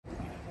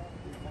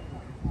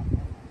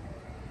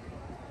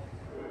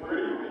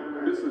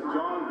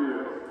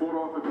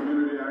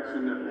Community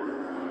Action Network,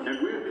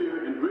 and we're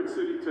here in Bridge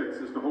City,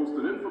 Texas to host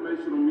an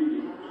informational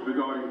meeting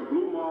regarding the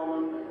Blue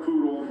Marlin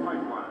crude oil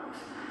pipeline.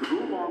 The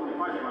Blue Marlin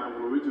pipeline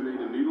will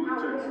originate in Needle,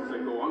 Texas,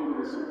 and go under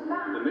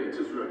the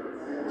Nature's River,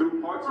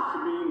 through parts of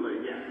Sabine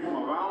Lake,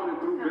 around and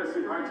through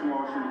Bessie Heights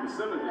Marsh in the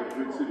vicinity of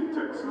Bridge City,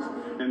 Texas,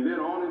 and then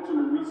on into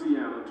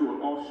Louisiana to an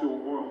offshore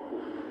oil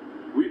port.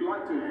 We'd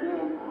like to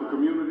inform the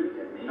community,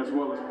 as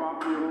well as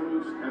property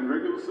owners and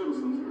regular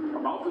citizens,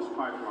 about this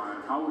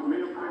pipeline, how it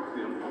may affect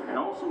them, and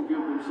also give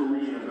them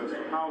solutions as to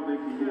how they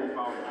can go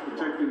about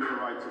protecting their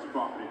rights as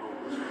property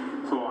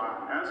owners. So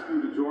I ask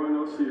you to join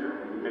us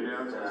here, and there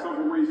are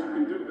several ways you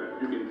can do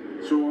that. You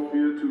can show up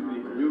here to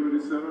the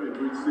community center in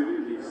Bridge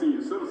City, the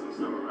senior citizen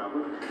center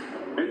rather,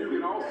 and you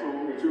can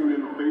also tune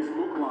in on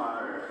Facebook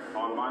Live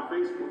on my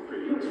Facebook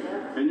page,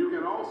 and you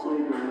can also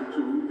go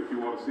to, if you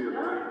want to see a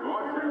live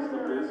broadcast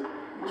of this,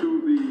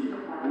 to the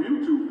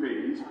YouTube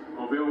page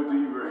of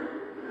LD Radio.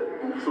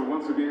 So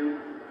once again,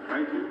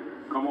 thank you.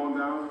 Come on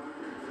down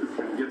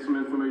and get some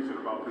information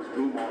about this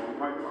Blue Marlin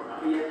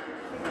pipeline.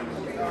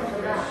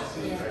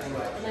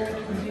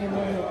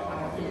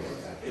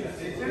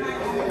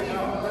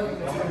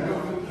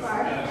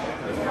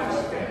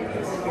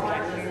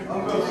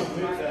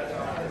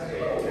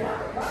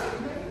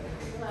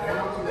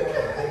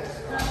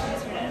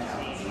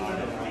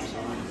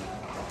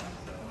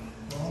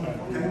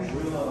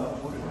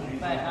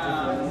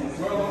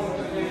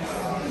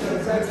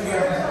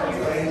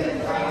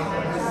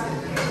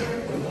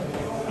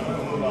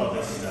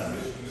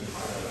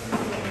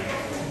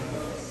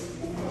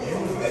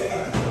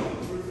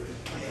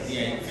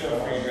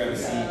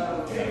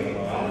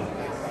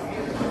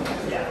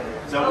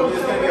 So we're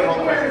just going to get a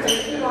whole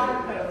presentation.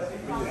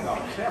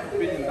 $500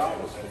 million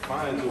for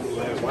fines over the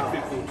last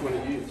 15,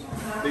 20 years.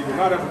 They do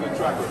not have a good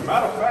track record.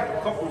 Matter of fact,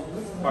 about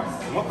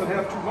a month and a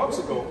half, 2 months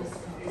ago,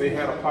 they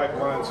had a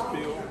pipeline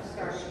spill.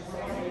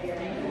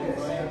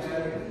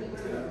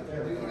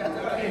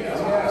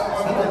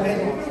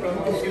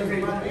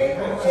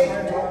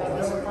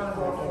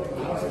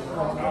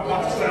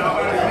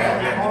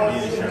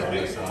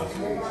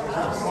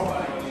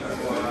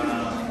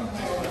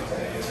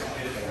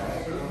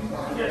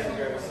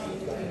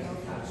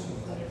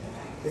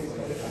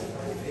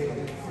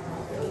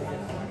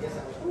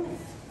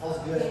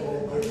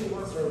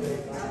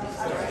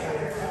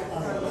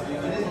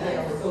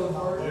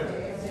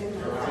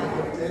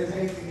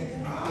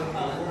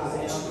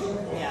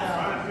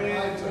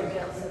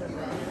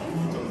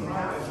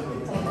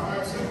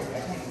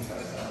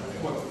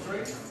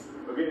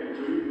 Again,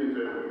 good evening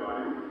to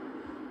everybody.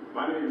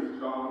 My name is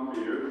John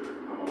Beard.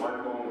 I'm a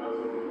lifelong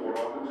resident of Port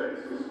Arthur,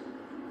 Texas,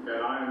 and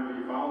I am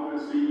the founder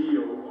and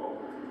CEO of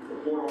the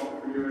Port Arthur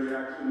Community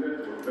Action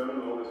Network, better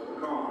known as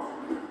PECAN.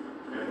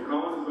 And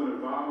PECAN is an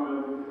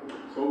environmental,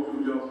 social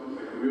justice,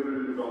 and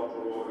community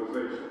development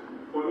organization.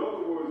 But in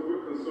other words,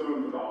 we're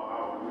concerned about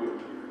our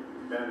community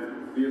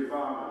and the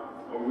environment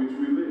on which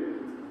we live.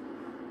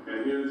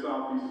 And here in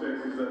Southeast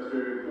Texas, that's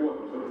very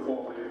important to the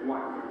quality of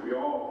life. We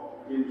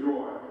all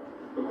enjoy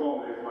the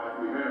quality of life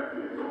we have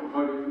here, from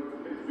hunting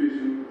and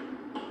fishing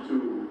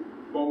to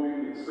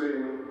boating and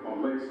sailing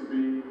on Lake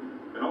Sabine,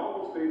 and all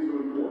those things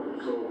are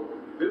important. So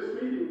this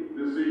meeting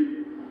this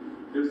evening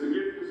is to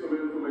give you some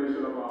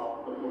information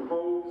about the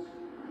proposed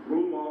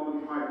Blue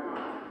Marlin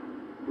pipeline,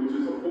 which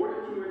is a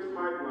 42-inch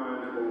pipeline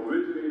that will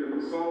originate at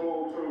the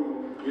Sunwall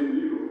Terminal in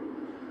Needle,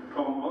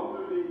 come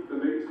underneath the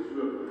Nature's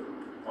River,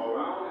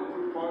 around and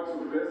through parts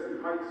of Bessie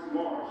Heights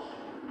Marsh,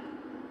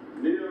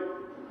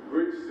 near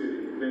Bridge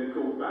City, then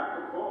go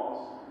back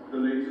across the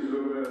Nature's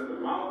River at the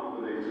mouth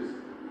of the Nature's,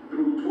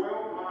 through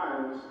 12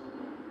 miles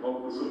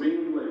of the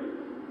Sabine Lake,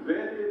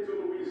 then into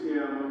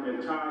Louisiana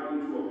and tie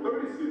into a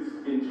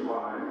 36-inch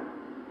line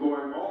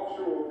going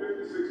offshore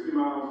 50, 60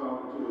 miles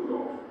out into the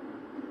Gulf.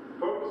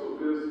 The purpose of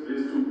this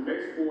is to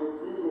export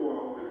crude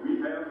oil that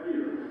we have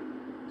here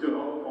to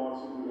other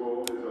parts of the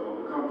world and to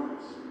other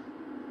countries.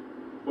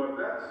 But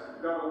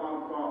that's got a lot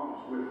of problems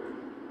with it.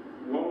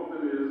 One of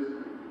them is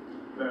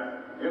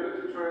that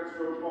Energy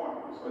Transfer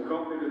Partners, a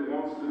company that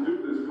wants to do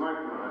this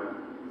pipeline,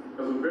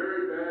 has a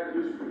very bad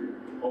history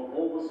of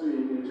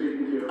overseeing and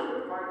taking care of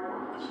their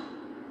pipelines.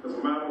 As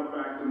a matter of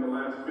fact, in the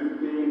last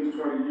 15 to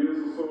 20 years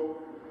or so,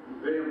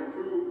 they have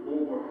accrued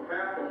over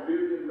 $500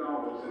 million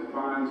in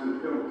fines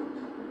and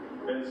penalties.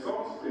 And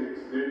some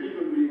states, they're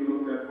even being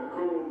looked at for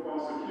criminal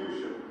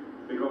prosecution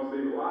because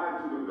they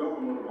lied to the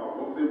government about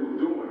what they were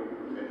doing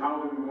and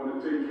how they were going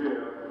to take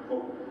care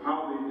of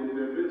how they did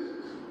their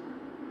business.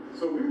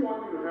 So we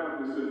want you to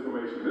have this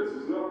information. This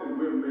is nothing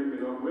we're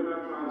making up. We're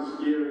not trying to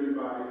scare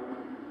anybody.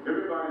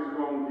 Everybody's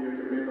grown here,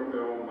 can make up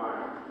their own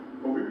mind.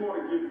 But we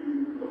want to give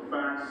you the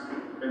facts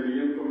and the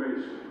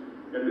information.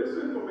 And this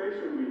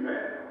information we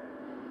have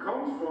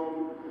comes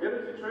from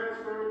Energy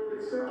Transfer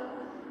itself.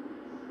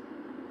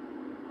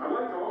 I'd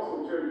like to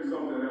also tell you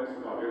something else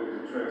about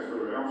Energy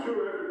Transfer. I'm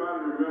sure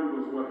everybody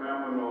remembers what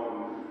happened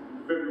on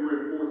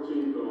February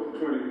 14th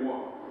of 21.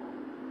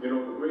 You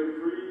know, the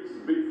great freeze,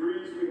 the big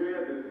freeze we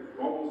had that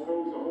almost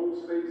froze the whole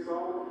state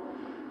solid.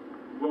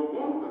 Well,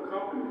 one of the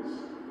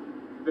companies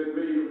that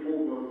made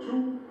over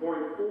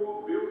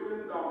 $2.4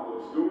 billion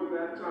during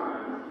that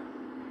time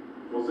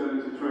was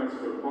Energy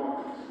Transfer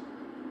Partners.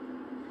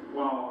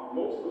 While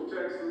most of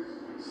Texas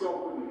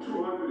suffered and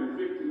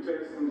 250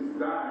 Texans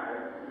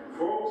died,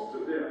 froze to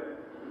death,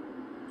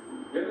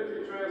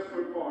 Energy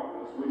Transfer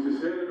Partners, which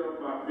is headed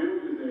up by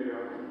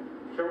billionaire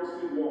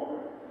Kelsey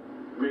Warren,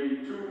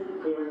 made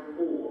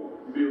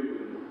 $2.4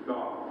 billion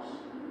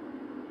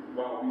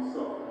while we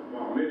suffer,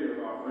 while many of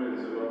our friends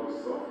and others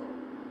suffer.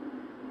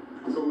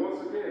 So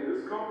once again,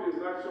 this company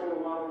has not shown a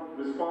lot of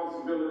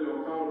responsibility or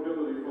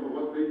accountability for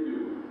what they do.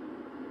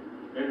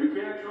 And we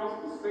can't trust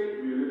the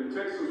state really. The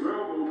Texas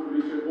Railroad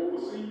Commission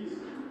oversees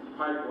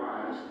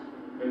pipelines,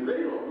 and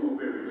they don't do a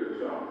very good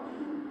job.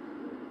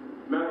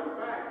 Matter of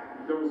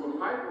fact, there was a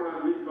pipeline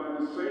leaked by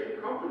the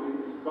same company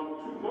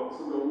about 2 months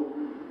ago,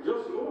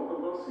 just north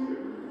of us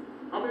here.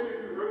 How many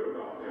of you heard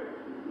about that?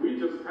 We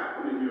just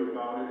happened to hear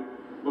about it,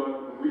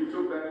 but we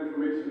took that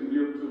information and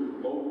give to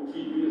local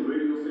TV and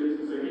radio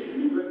stations and said, hey,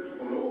 you let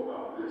people know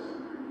about this.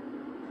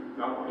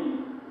 Not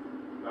me.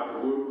 Not a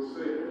word was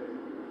said.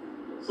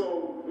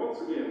 So,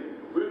 once again,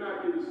 we're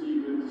not here this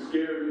evening to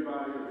scare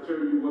everybody or tell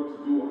you what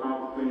to do or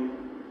how to think,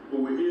 but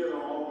we're here to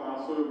offer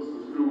our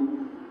services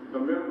through the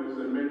members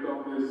that make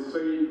up this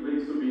Save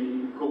Lake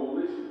Sabine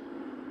Coalition.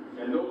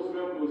 And those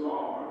members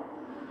are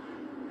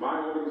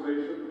my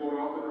organization, Port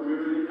Arthur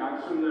Community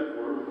Action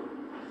Network,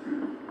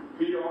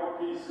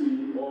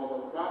 PRPC, or the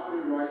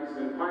Property Rights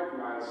and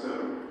Pipeline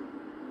Center,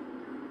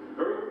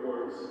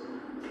 Earthworks,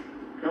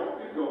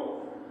 Healthy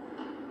Gulf,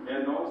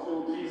 and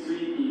also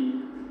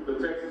TCE, the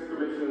Texas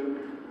Commission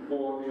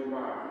for the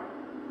Environment.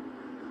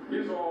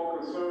 These are all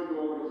concerned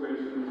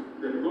organizations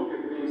that look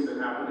at things that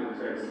happen in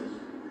Texas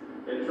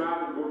and try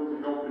to work to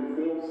help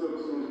inform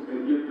citizens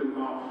and give them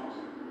options.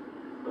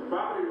 The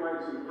Property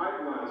Rights and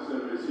Pipeline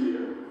Center is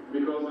here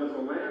because as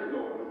a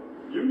landowner,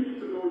 you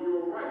need to know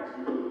your rights,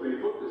 because if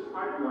they put this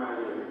pipeline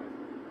in,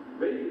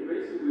 they can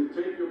basically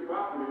take your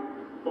property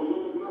for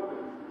little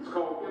nothing. It's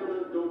called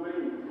eminent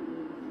domain.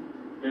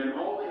 And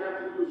all they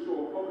have to do is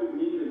show a public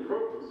need and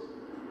purpose,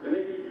 and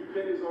they give you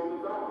pennies on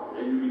the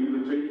dollar. And you can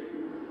either take it,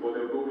 or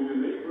they'll go to your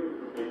neighbor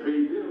and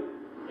pay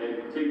them,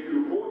 and take you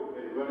to court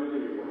and run it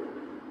anyway.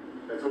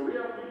 And so we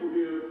have people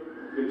here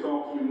that talk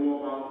to you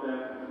more about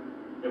that,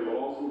 and will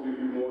also give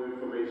you more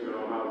information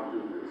on how to do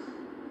this.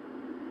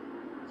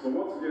 So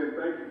once again,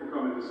 thank you for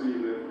coming this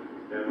evening,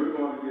 and we're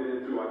going to get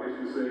into, I guess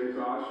you say, into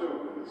our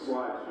show, the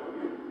slideshow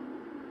here.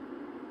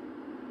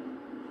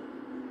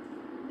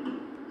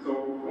 So I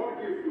want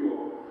to give you a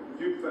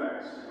few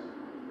facts,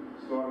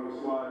 starting with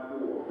slide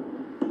 4,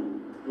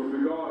 with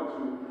regard to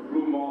the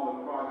Blue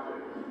Marlin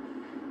project.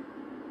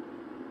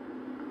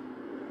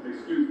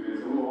 Excuse me,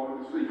 it's a little hard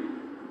to see.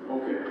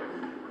 Okay.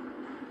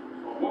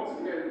 Once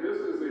again,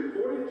 this is a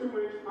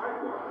 42-inch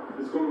pipeline.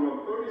 It's going to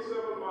run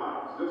 37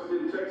 miles just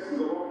in Texas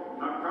alone,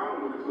 not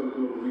counting what it's going to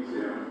do in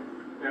Louisiana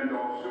and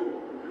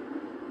offshore.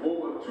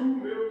 Over 2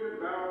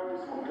 million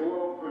barrels of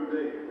oil per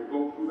day will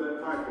go through that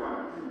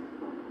pipeline.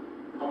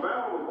 A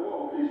barrel of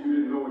oil, in case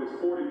you didn't know it, is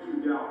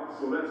 42 gallons.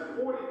 So that's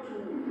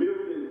 42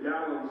 million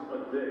gallons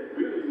a day.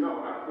 Really, no,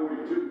 not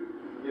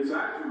 42. It's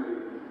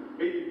actually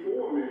 84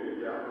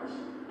 million gallons.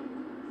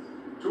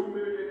 2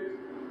 million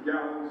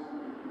gallons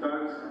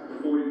times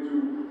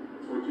 42,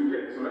 that's what you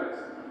get. So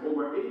that's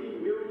over 80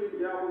 million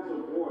gallons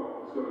of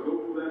oil. It's going to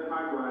go through that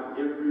pipeline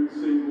every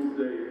single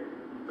day,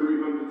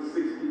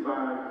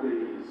 365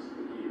 days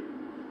a year.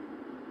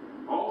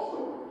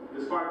 Also,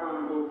 this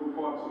pipeline will go through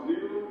parts of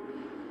Newland,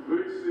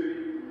 Bridge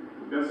City,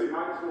 Bessie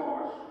Heights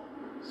Marsh,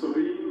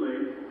 Sabine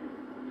Lake,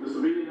 the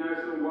Sabine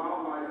National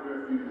Wildlife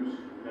Refuge,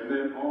 and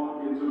then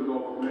on into the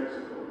Gulf of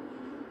Mexico.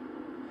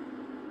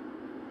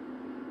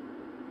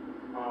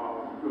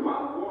 The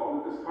amount of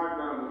oil that this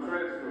pipeline will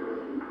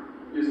transfer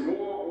is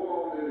more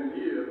oil in a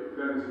year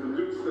than is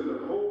produced in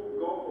the whole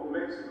Gulf of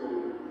Mexico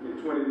in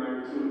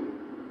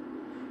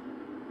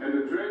 2019. And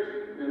the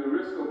dredging and the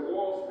risk of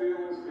oil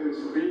spills in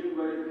Sabine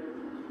Lake,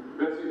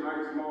 Bessie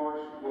Heights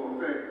Marsh will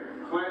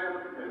affect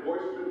clam and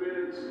oyster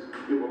beds.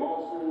 It will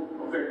also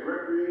affect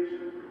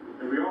recreation.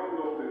 And we all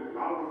know that a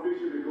lot of the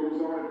fishing that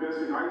goes on at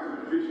Bessie Heights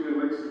and fishing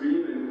in Lake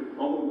Sabine and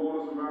other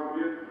waters around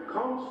here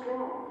comes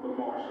from the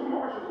marsh. The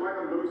marsh is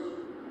like a nursery.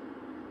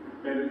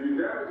 And if you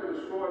damage or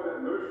destroy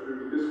that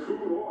nursery with this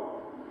crude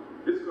oil,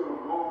 it's going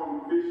to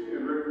harm fishing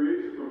and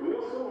recreation. But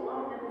more so, a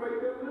lot of people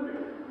make their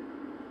living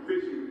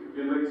fishing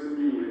in Lake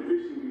Sabine and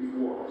fishing these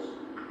waters.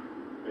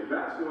 And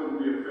that's going to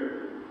be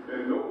affected.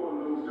 And no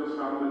one knows just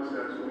how much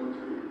that's going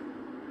to be.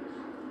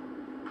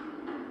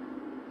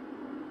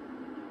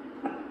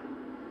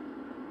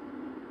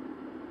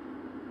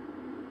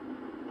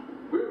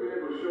 We'll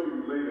be able to show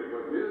you later,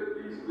 but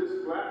this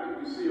graphic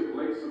you see of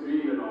Lake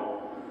Sabine and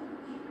all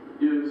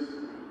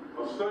is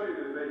a study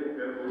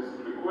that was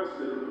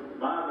requested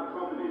by the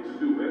company to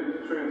do energy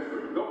transfer.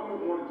 The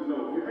government wanted to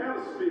know, if you had a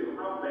spill,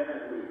 how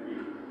bad would it be?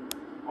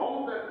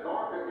 All of that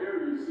darker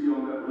area you see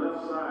on that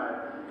left side,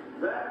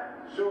 that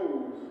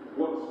shows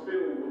what a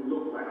spill would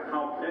look like,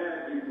 how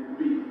bad it would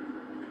be.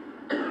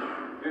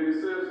 And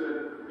it says that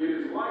it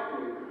is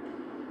likely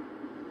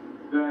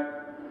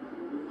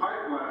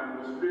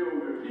was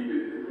filmed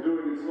repeated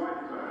during its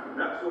lifetime.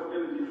 That's what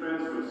Energy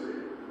Transfer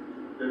said.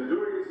 That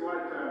during its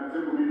lifetime,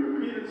 there will be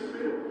repeated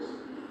spills.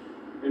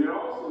 And it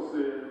also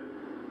said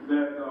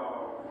that,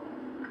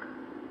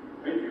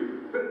 thank you.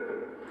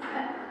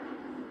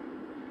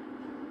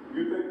 If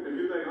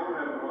you think I'm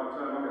having a hard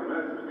time, I can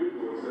imagine the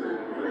people who say it.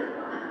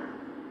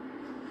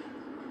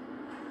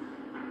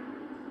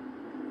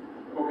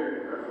 Okay,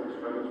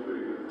 that's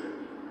pretty good.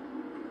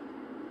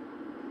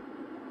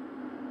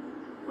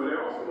 But they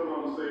also went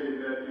on to say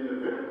that in the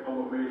event of a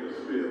major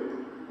spill,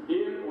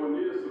 in or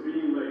near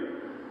Sabine Lake,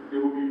 it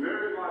will be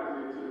very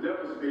likely to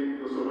devastate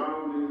the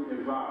surrounding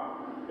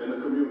environment and the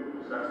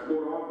communities. That's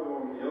Port Arthur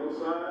on the other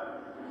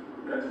side.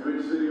 That's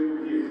Bridge City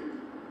over here.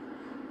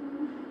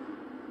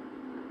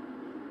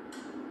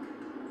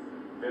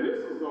 And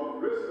this is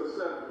a risk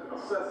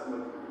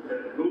assessment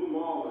that Blue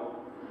Marlin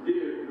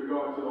did with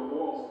regard to the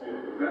oil spill.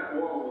 If that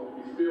oil would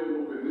be spilled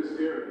over in this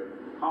area,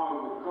 how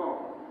it would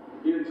come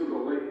into the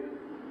lake.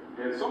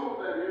 And some of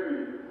that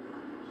area,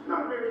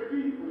 not very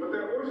deep, but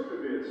there are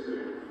oyster beds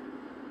there.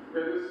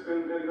 And that's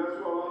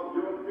where a lot of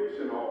young fish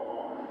and all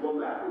are. Well,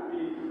 that would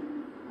be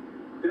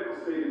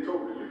devastating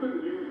totally. You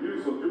couldn't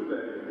use or do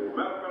that anymore.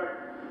 Matter of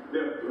fact,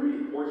 there are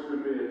 3 oyster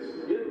beds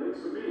in Lake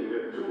Sabine.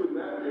 There are 2 in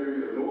that area,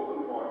 the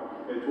northern part,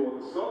 and toward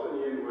the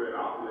southern end where it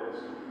outlets,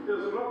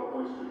 there's another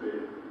oyster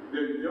bed.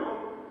 They're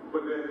young,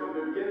 but they're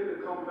beginning to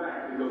come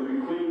back because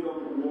we cleaned up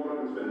the water,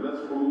 there's been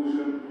less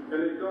pollution, and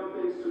they've done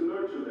things to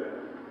nurture that.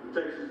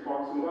 Texas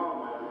Parks and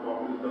Wildlife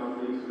Department has done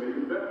things to make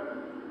it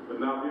better.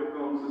 But now here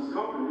comes this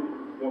company,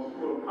 wants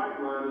to put a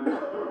pipeline and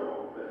destroy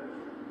all of that.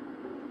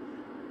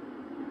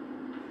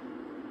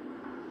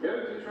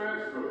 Energy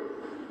Transfer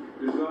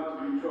is not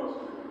to be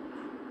trusted.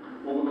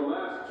 Over the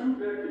last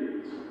 2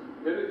 decades,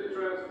 Energy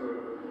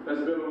Transfer has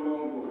been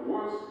among the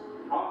worst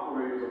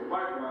operators of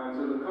pipelines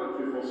in the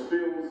country for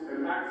spills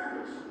and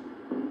accidents.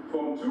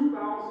 From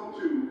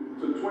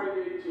 2002 to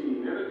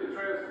 2018, Energy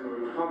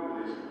Transfer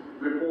companies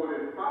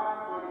reported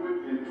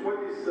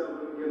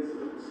 527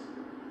 incidents.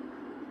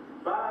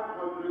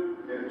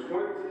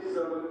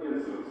 527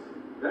 incidents.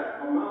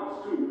 That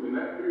amounts to, in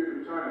that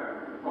period of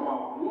time,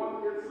 about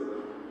 1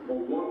 incident or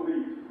 1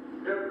 leak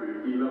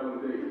every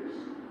 11 days.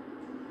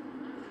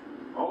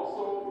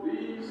 Also,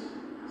 these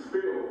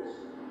spills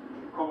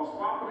cost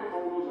property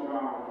owners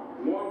around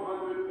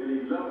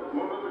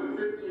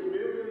 $150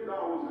 million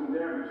in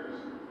damages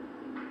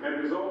and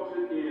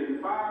resulted in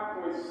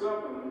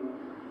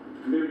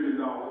 $5.7 million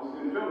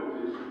in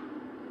penalties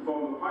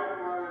from the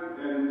Pipeline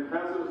and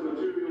Hazardous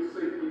Materials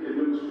Safety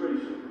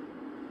Administration.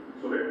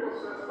 So they will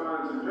assess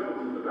fines and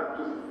penalties, but that's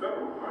just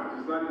federal fines.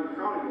 It's not even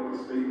counting on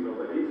the state and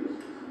other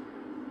agencies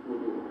will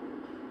do it.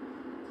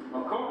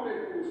 A company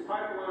whose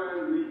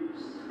pipeline leaks,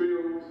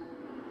 spills,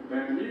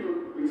 and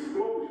even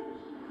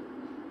explosions.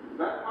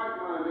 That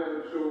pipeline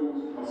there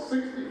shows a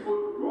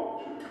 60-foot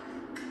rupture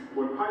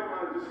where the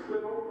pipeline just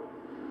split open.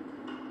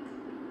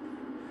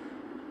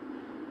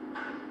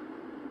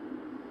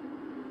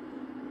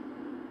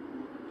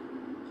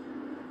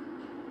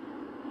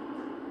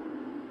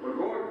 But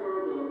going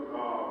further,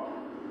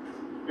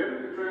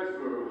 Energy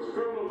Transfer was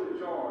criminally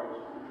charged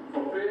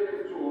for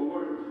failing to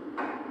alert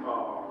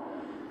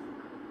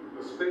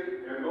the state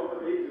and other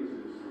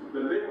agencies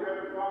that they were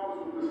having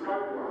problems with this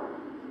pipeline.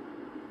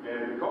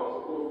 And because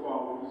of those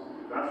problems,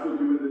 that's what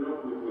you ended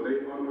up with when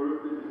they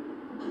unearthed it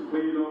to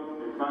clean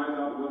up and find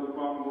out what the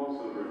problem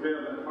was and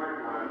repair that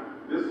pipeline.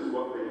 This is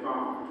what they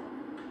found.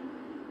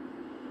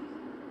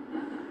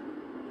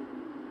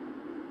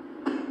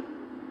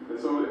 And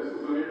so this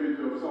is an image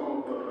of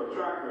some of the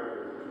track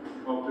record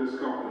of this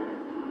company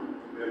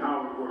and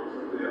how it works.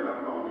 Yeah, that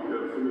probably be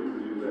better for me to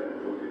do that.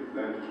 Okay,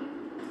 thank you.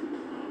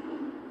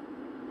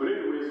 But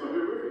anyway, so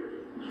here we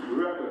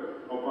record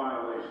of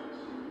violations.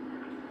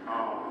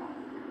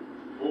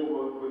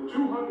 With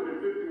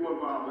 251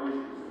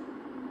 violations,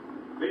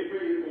 they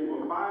paid over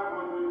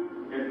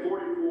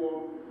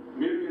 $544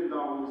 million in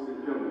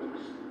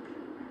penalties.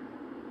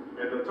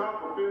 And the top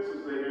offenses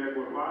they had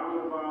were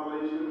environmental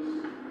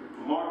violations,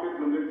 market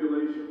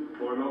manipulation,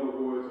 or in other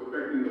words,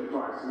 affecting the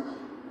prices,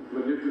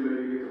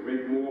 manipulating it to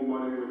make more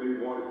money when they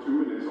wanted to,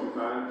 and then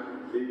sometimes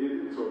they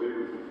didn't, so they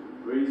would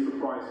raise the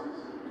prices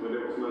when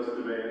there was less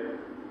demand.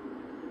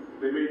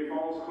 They made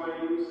false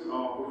claims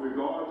with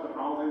regard to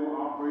how they were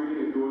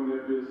operating and doing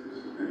their business.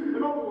 In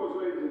other words,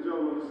 ladies and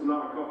gentlemen, this is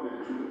not a company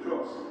that you can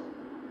trust.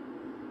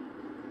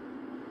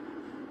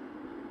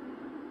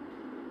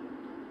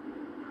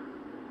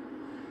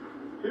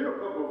 Here are a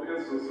couple of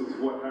instances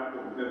of what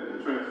happened with Energy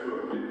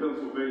Transfer in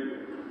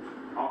Pennsylvania.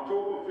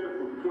 October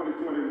 5th of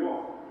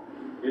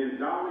 2021, in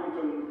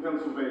Darlington,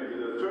 Pennsylvania,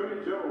 the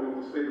Attorney General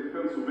of the state of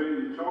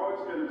Pennsylvania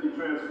charged Energy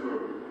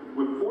Transfer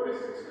with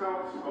 46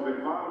 counts of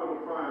environmental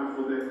crimes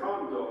for their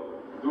conduct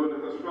during the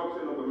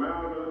construction of the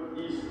Mariner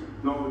East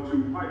No.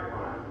 2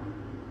 pipeline.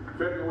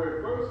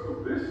 February 1st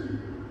of this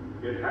year,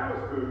 in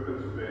Harrisburg,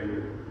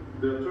 Pennsylvania,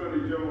 the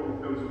Attorney General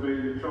of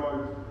Pennsylvania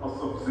charged a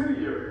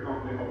subsidiary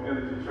company of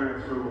Energy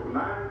Transfer with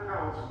 9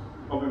 counts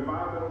of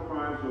environmental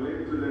crimes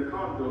related to their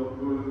conduct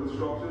during the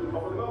construction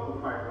of another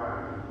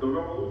pipeline, the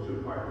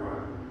Revolution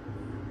Pipeline.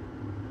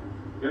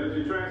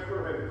 Energy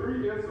Transfer had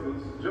 3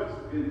 incidents just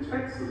in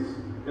Texas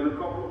in a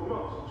couple of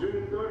months.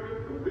 June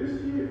 30th of this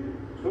year,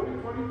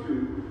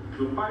 2022,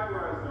 the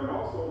pipelines, and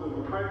also there's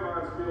a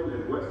pipeline spill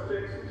in West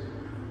Texas,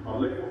 a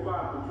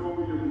liquefied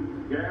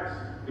petroleum gas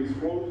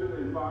explosion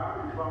and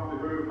fire. You probably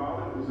heard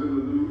about it. It was in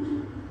the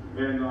news.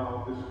 And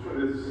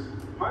this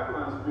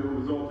pipeline spill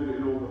resulted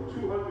in over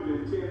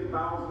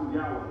 210,000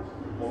 gallons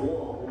of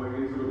oil going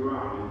into the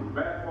ground. And the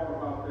bad part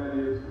about that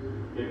is,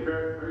 in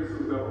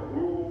places that are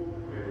rural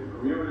and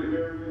community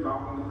areas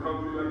out in the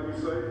country, like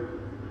we say,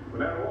 when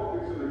that oil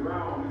gets in the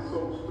ground, it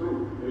soaks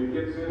through and it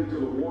gets into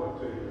the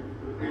water table.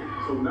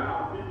 So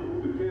now people who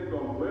depend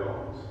on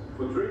wells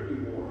for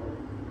drinking water,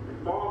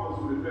 farmers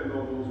who depend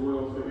on those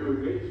wells for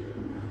irrigation,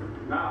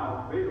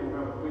 now they don't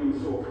have a clean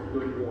source of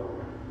good water.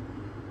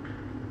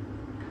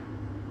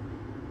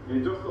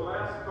 In just the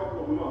last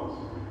couple of months,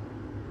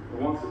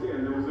 once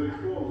again, there was an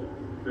explosion.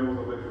 There was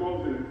an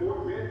explosion in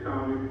Fort Bend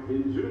County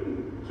in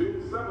June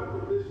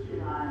 7th of this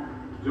year.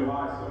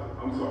 July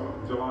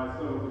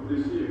 7th of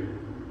this year.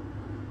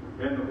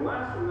 And the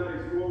blast from that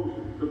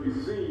explosion could be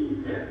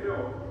seen and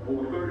felt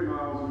over 30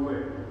 miles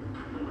away.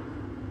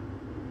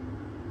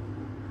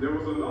 There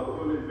was another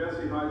one in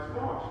Bessie Heights,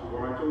 Marsh,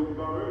 where I told you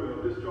about earlier,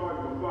 a discharge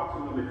of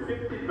approximately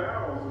 50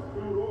 barrels of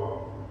crude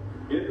oil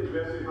into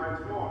Bessie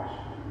Heights, Marsh.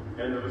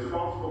 And the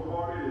responsible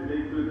party that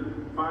they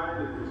could find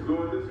that was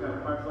doing this had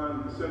a pipeline in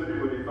the vicinity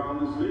where they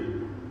found this leak,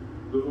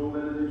 the old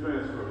energy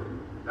transfer.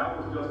 That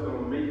was just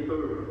on May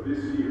 3rd of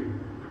this year.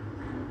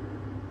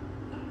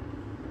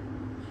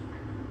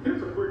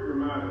 Here's a quick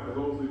reminder for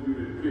those of you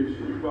that fish.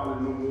 You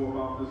probably know more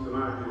about this than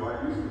I do.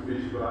 I used to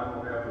fish, but I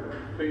don't have the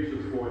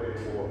patience for it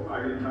anymore.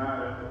 I get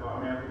tired after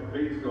about half of the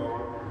bait's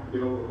gone. You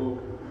know, the little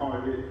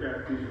hard-headed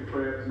catfish and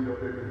crabs eat up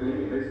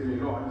everything. And next thing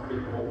you know, I just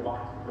take the whole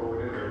box and throw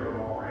it in there and let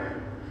them all hang.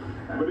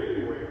 But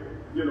anyway,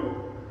 you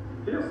know,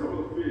 here's some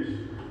of the fish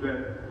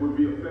that would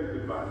be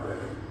affected by that.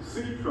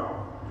 Sea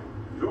trout,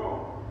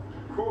 drum,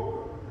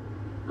 croaker,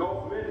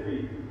 Gulf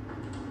menhaden,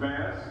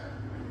 bass,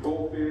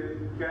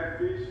 bullfin,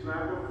 catfish,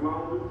 snapper,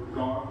 flounder,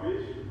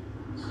 garfish,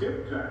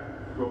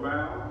 skipjack,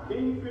 corval,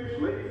 kingfish,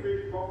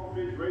 ladyfish,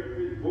 pufferfish,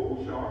 rakefish,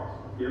 bull sharks.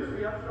 Yes,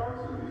 we have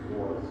sharks in these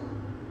waters.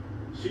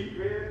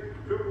 Sheephead,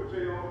 triple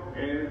tail,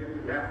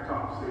 and half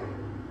topsail,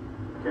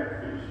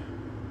 catfish.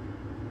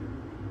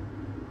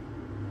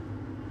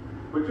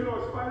 But you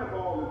know, in spite of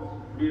all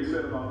that's being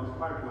said about this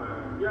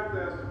pipeline, you have to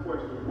ask the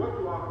question, what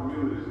do our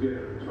communities get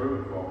in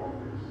return for all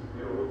of this?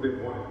 You know, what they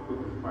want to put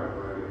this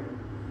pipeline in.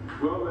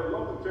 Well, they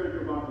love to tell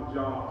you about the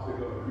jobs they're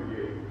going to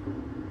create.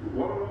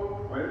 Want to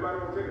know, or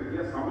anybody want to take a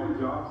guess how many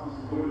jobs this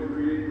is going to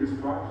create, this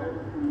project?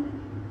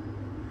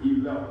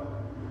 11.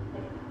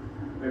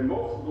 And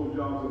most of those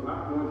jobs are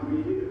not going to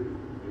be here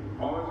in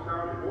Orange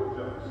County or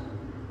Jefferson.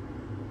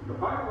 The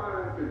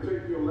pipeline can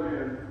take your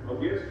land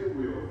against your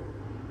will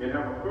and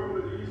have a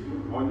permanent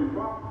easement on your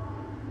property.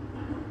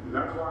 And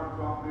that's why the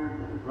Property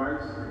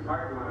Rights and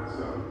Pipeline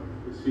Center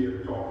is here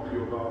to talk to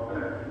you about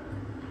that.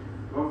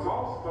 But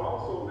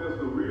also there's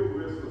the real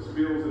risk of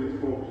spills and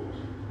explosions.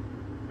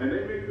 And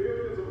they make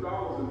billions of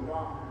dollars in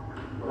profit,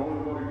 but only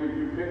want to give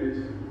you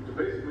pennies to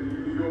basically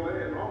use your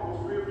land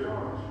almost free of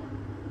charge.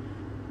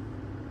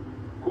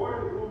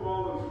 According to Blue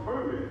Marlin's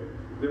permit,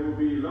 there will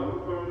be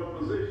 11 permanent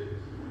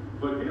positions.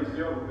 But here's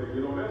the other thing,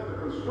 you know, there's the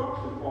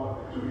construction part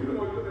of it too. You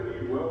know, you're going to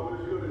need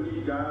welders, you're going to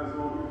need guys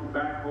on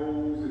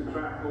backhoes and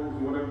track hoes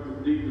and whatever to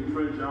dig the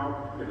trench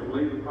out and to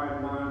lay the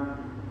pipeline.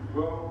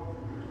 Well,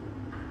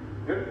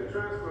 Energy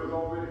Transfer has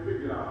already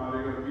figured out how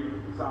they're going to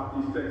beat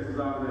Southeast Texas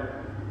out of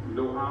that. You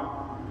know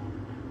how?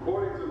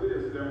 According to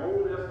this, their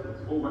own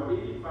estimates, over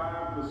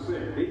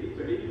 85%, 80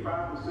 to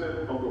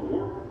 85% of the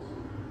workers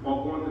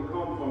are going to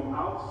come from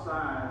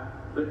outside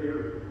the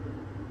area.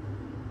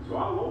 So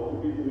our local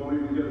people won't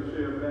even get a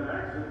share of that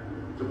action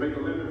to make a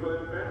living for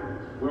their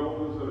families.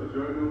 Welders that are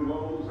journeyman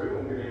welders, they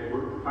won't get any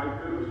work.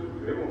 Pipe fitters,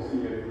 they won't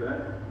see any of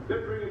that.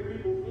 They're bringing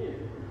people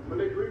in. When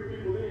they bring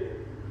people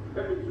in,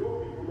 that means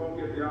your people don't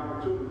get the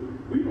opportunity.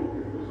 We don't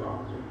get those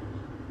opportunities.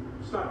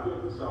 It's not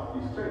good for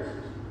Southeast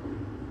Texas.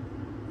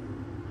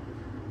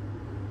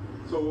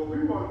 So what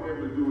we want to be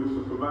able to do is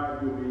to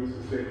provide you a means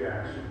to take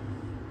action.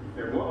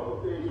 And one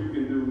of the things you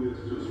can do is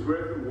to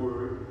spread the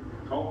word,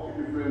 talk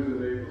to your friends and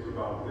neighbors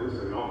about this,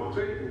 and on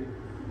the table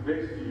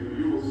next to you,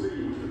 you will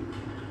see,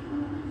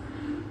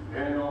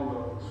 and on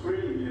the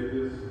screen here,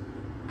 this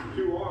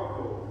QR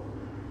code.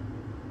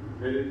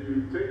 And if you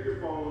take your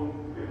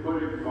phone and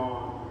put it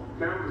on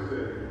camera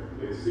setting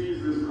and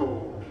sees this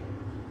code,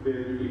 then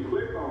you can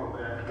click on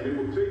that, and it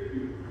will take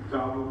you to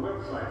our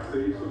website,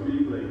 Save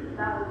Sabine Lake.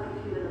 That will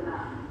take you to the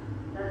map.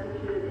 That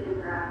takes you to the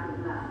interactive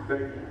map.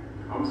 Thank you.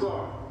 I'm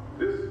sorry.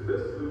 This is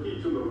the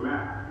key to the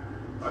map.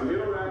 An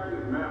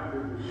interactive map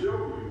that will show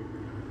you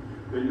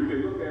that you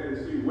can look at it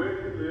and see where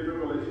you live in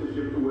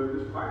relationship to where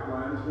this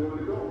pipeline is going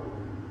to go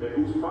and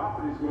whose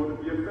property is going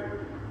to be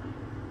affected.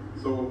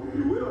 So if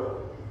you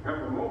will, have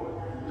a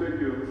moment,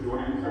 take your, what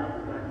do you say?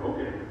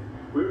 Okay.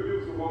 We'll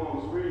use on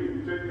the screen. If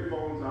you take your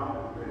phones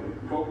out and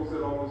focus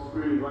it on the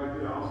screen right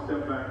there, I'll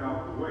step back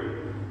out the way.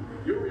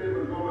 You'll be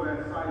able to go to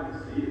that site and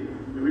see it.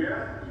 And we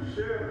ask that you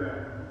share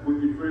that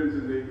with your friends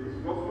and neighbors.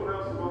 Most will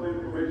have some other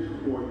information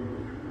for you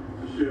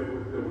to share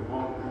with them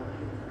on that.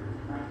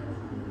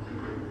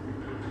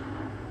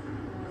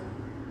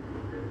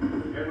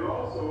 And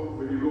also,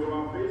 when you go to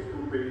our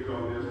Facebook page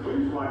on this,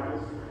 please like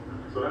us,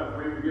 so that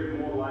way we get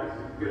more likes,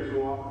 it gets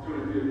more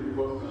opportunity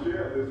for us to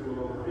share this with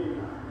other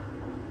people.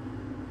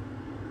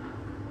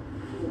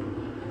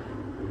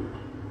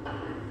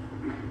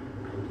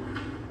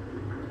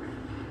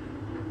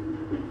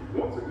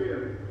 Once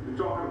again, we're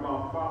talking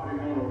about property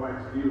owner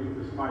rights dealing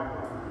with this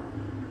pipeline.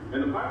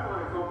 And the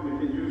pipeline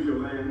company can use your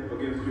land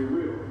against your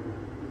will,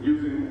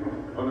 using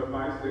a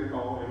device they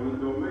call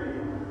eminent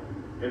domain.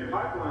 And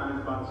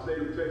pipelines by the state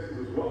of Texas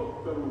as well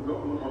as the federal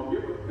government are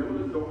given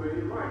eminent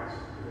domain rights.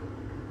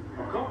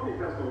 A company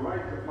has the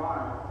right to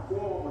file a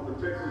form with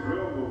the Texas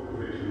Railroad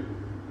Commission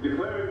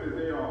declaring that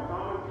they are a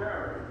common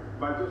carrier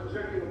by just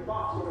checking a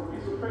box on a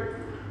piece of paper.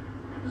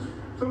 Just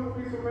a simple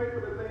piece of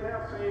paper that they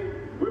have saying,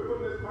 we're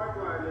putting this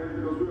pipeline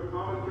in because we're a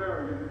common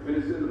carrier and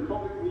it's in the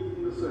public need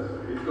and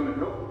necessity. It's going to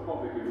help the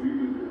public if we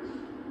do this.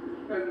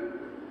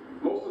 And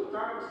most of the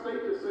time the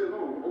state just says,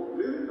 oh,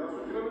 really? That's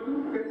what you're going to do?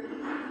 Okay.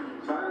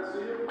 Sign and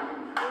seal, go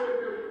ahead and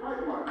build a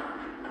pipeline.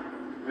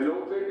 And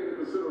don't take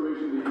into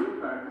consideration the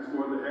impact it's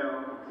going to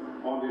have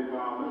on the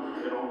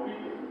environment and on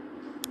people.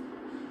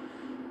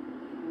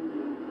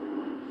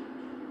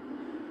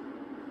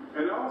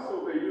 And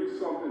also they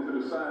use something to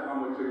decide how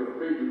much they're going to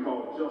pay you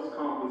called just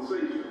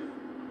compensation.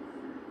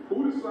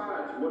 Who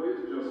decides what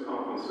is just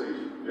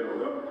compensation? You know,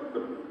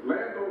 the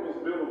landowner's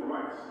Bill of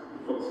Rights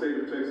for the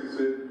state of Texas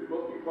says you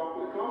must be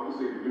properly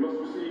compensated. You must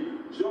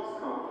receive just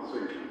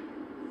compensation.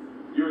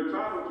 You're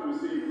entitled to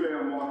receive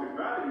fair market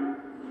value,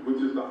 which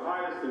is the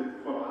highest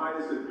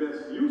and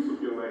best use of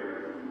your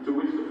land to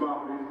which the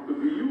property could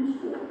be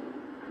used for.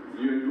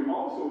 You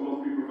also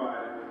must be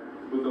provided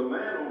with the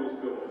landowner's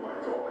Bill of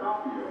Rights, or a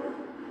copy of it.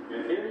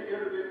 And any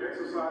entity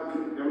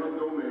exercising eminent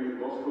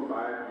domain must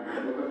provide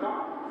you with a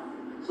copy.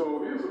 So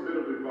here's a bit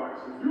of advice.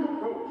 If you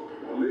approach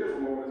or live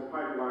along this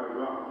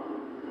pipeline route,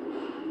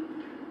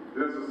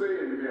 there's a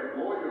saying we have,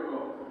 lawyer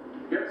up,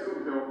 get some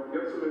help,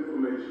 get some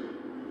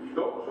information.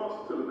 Don't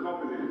trust to the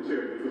company to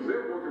tell you, because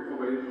they're working for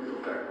the interests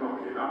of that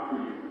company, not for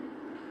you.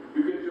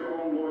 You get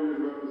your own lawyer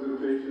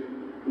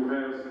representation who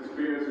has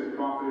experience in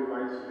property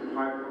rights and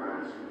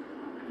pipelines.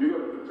 You're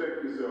going to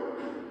protect yourself,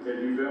 and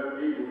you're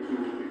better able to,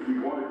 if you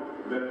want to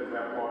let them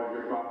have part of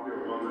your property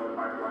or run that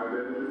pipeline,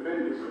 let them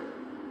defend yourself.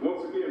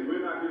 Once again,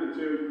 we're not here to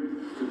tell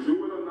you to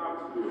do it or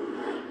not to do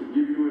it, to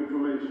give you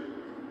information.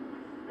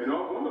 And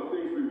one of the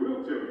things we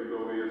will tell you,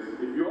 though, is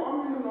if you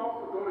are in an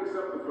offer, don't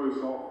accept the first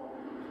offer.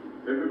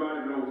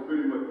 Everybody knows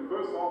pretty much the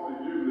first offer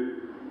is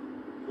usually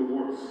the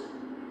worst.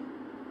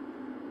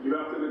 You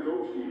have to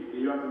negotiate, and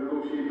you have to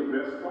negotiate the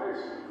best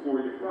price for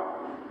your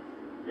property.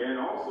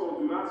 And also,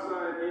 do not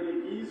sign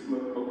any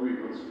easement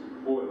agreements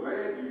or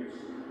land use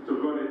to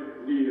run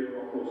it near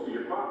or close to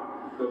your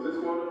property, because it's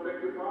going to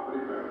affect your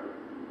property value.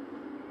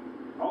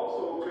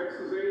 Also,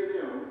 Texas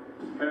A&M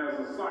has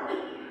a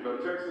site,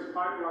 the Texas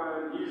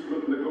Pipeline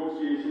Easement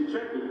Negotiation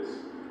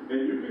Checklist.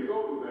 And you can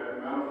go to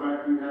that. Matter of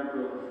fact, we have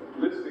the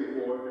listing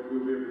for it that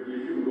we'll be able to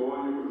give you. You can go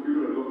on your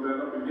computer and look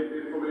that up and get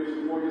the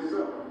information for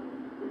yourself.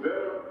 The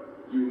better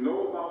you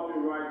know about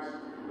your rights,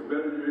 the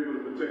better you're able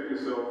to protect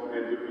yourself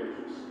and your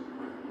interests.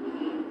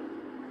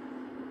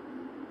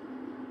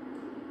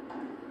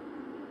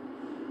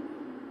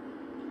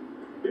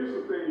 Here's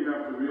the thing you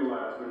have to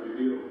realize when you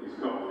deal with these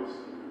companies,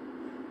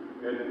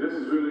 and this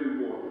is really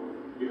important.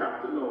 You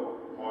have to know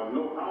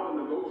how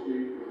to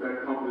negotiate with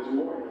that company's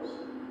lawyers.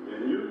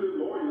 And usually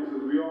lawyers,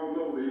 as we all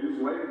know, they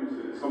use language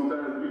that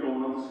sometimes we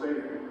don't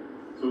understand.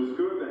 So it's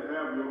good to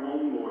have your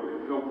own lawyer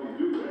to help you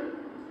do that.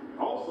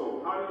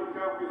 Also, how do you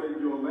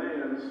calculate your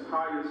land's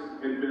highest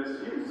and best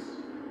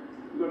use?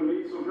 You're going to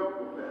need some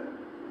help with that.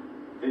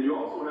 And you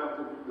also have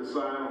to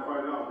decide or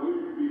find out, will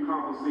you be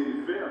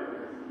compensated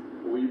fairly?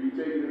 Or will you be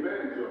taken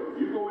advantage of? If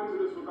you go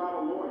into this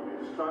without a lawyer,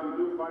 just trying to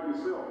do it by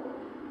yourself,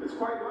 it's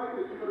quite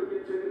likely you're going to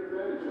get taken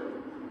advantage of.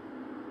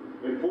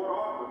 In Port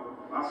Arthur,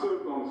 I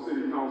served on the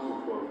city council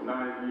for 9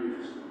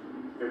 years.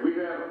 And we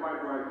had a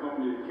pipeline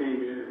company that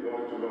came in and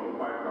wanted to run a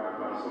pipeline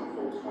by some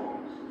folks'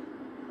 homes,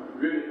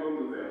 really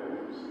under their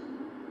homes.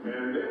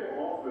 And they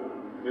were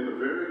offering in the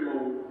very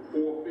low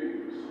 4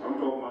 figures. I'm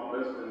talking about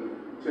less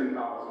than $10,000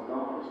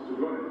 to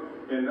run it.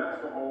 And that's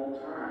for all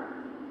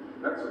time.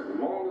 That's as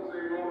long as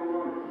they want to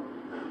run it.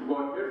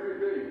 But every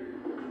day,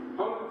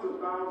 hundreds of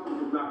thousands,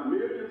 if not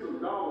millions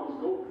of dollars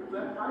go through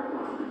that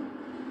pipeline.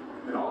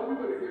 And all you're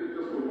going to get is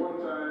just a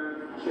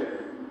one-time check.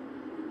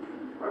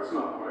 That's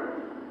not right.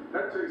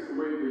 That takes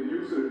away the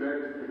use and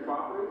advantage of your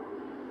property.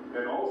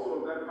 And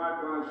also, if that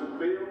pipeline should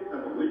fail,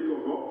 have a leak or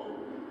rupture,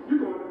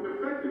 you're going to be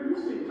affected.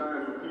 We've seen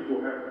times when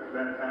people have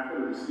that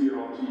happen, and we see it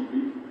on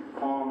TV.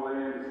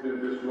 Farmland has been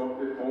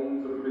disrupted,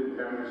 homes have been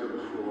damaged or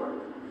destroyed.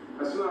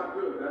 That's not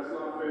good. That's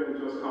not fair and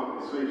just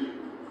compensation.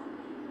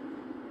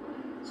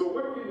 So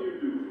what can you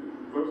do?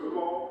 First of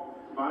all,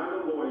 find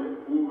a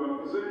lawyer who will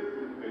represent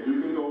you. And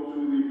you can go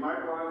to the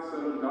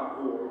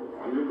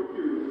pipelincenter.org on your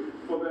computer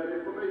for that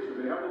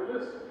information. They have a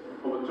list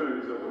of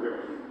attorneys that will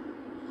help you.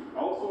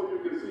 Also,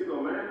 you can see the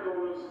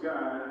landowner's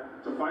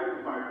guide to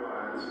fighting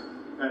pipelines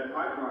at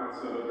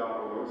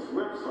pipelincenter.org's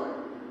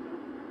website.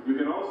 You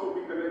can also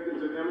be connected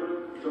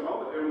to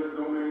other eminent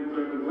domain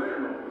threatened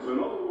landowners. In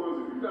other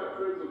words, if you've got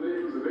friends or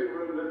neighbors and they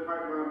run that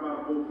pipeline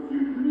by both of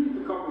you, you need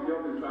to come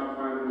together and try to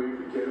find a way if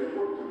you can to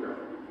work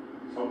together.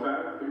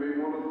 Sometimes they may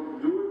want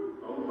to do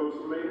it, the other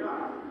person may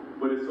not.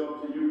 But it's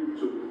up to you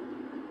to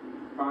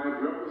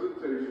find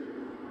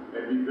representation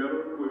and be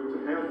better equipped to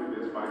handle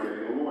this by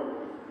getting a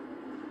lawyer.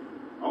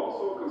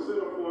 Also,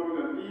 consider forming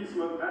an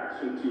easement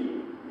action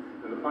team.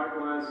 And the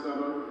Pipeline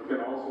Center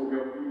can also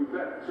help you with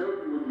that. Tell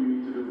you what you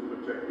need to do to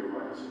protect your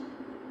rights.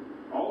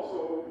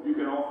 Also, you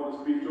can offer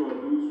to speak to a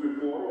news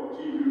reporter or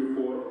TV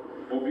reporter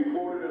or be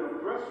quoted in a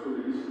press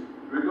release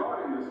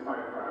regarding this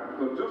pipeline.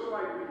 Because just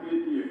like we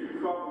did here, you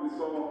probably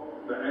saw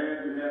the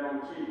ad you had on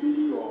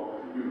TV or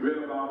you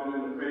read about it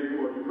in the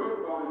paper or you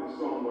heard about it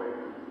in some way.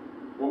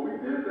 Well, we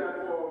did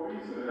that for a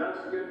reason, and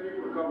that's to get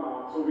people to come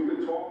out so we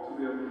can talk to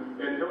them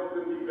and help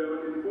them be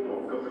better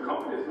informed. Because the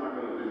company's not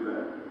going to do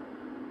that.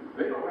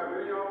 They don't have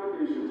any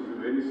obligation to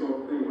do any sort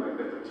of thing like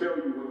that, to tell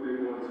you what they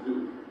want to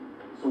do.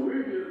 So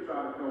we're here to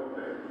try to help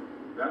that.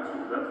 That's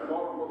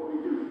part of what we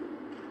do.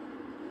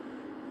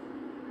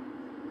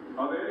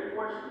 Are there any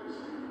questions?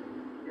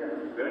 Yes.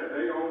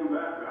 They own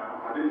that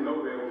now. I didn't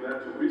know they owned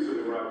that till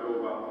recently when I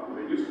drove out.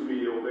 They used to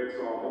be old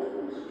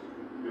ExxonMobil's,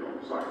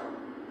 site.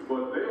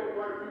 But they own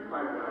quite a few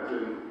pipelines.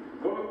 And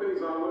one of the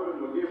things I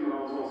learned again when I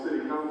was on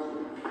city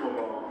council, before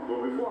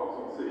I was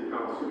on city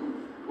council,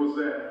 was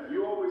that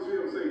you always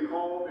hear them say,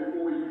 call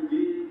before you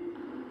dig.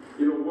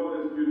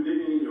 Whether you're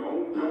digging in your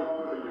own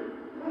yard or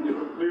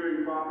you're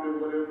clearing property or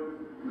whatever,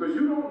 because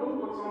you don't know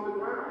what's on the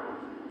ground.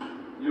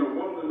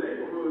 One of the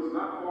neighborhoods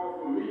not far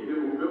from me, they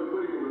were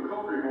putting a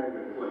recovery home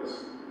in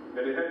place.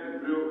 And they had to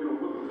build,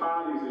 put the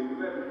pilings in,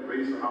 they had to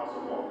raise the house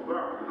up off the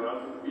ground.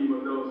 That's what FEMA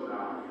does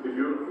now. If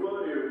you're in a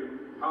flood area,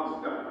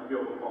 houses got to be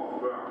built up off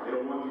the ground. They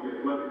don't want you to get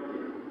flooded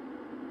again.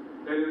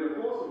 And in the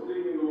course of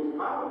digging those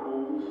power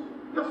holes,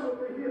 guess what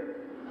they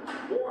hit?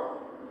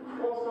 Water.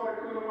 All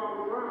started coming out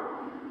of the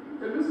ground.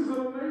 And this is in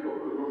a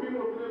neighborhood where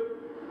people have lived.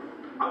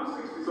 I'm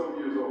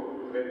 60-some years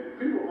old, and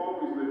people have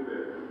always lived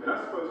there. And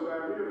that's the first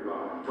time I hear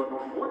about it. But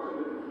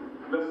unfortunately,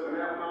 less than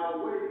half an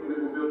hour away when they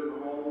were building a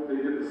home,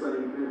 they did the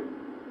same thing.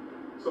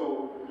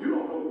 So you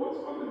don't know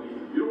what's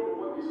underneath. You don't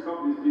know what these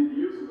companies did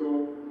years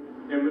ago.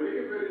 And when they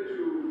get ready to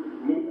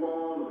move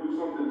on or do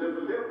something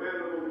different, they'll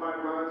abandon those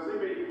pipelines. They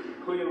may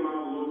clean them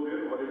out a little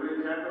bit, or they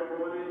may jack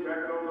up one end,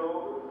 jack it on the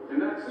other, and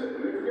that's it.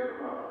 And they forget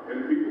about it.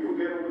 And people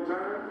forget over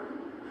time.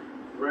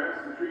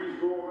 Grass and trees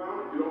grow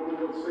around it. You don't know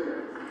what's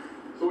there.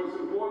 So it's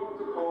important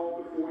to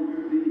call before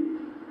you dig,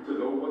 to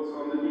know what's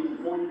underneath,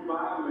 before you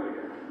buy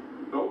land.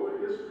 Know the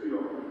history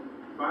of it.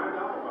 Find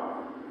out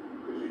about it,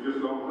 because you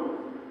just don't know.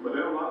 But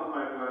there are a lot of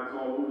pipelines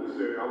all over this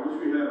area. I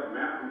wish we had a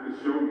map we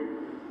could show you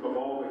of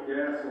all the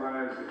gas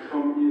lines that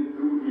come in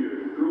through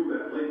here, through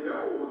that lake. There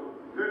are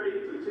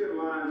 8 to 10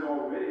 lines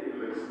already in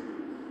Lake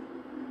Sabine.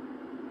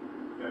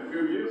 And a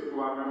few years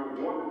ago, I remember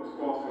one that was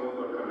crossing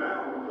under a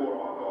canal in Port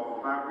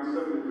Arthur, Highway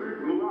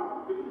 73 blew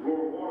out. It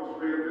blowing water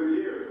straight up in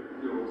the air,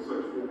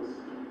 such force.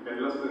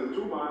 And less than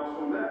 2 miles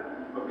from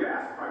that, a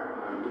gas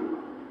pipeline blew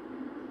out.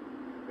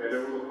 And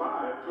there was a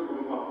fire. It took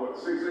them about,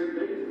 6-8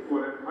 days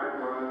before that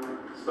pipeline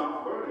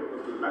stopped burning,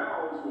 because the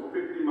valves were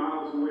 50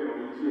 miles away on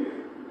each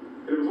end.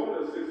 And it was only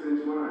a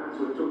 6-inch line,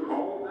 so it took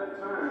all that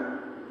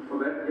time for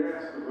that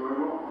gas to burn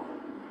off.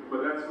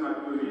 But that's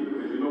not good either,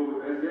 because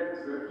with that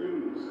gas, there are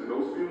fumes, and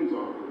those fumes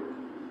aren't good.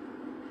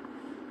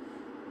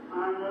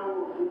 I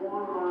know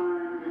one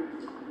line that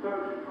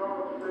cuts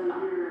across through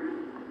here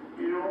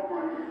in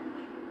Orange.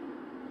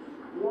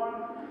 One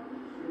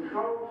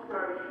control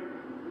station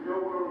is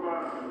over by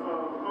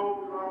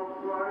Old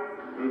Lost Lake.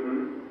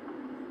 Mm-hmm.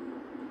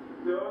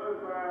 The other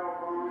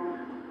valve on it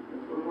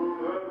was on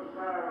the other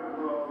side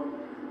of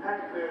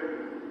Hack there.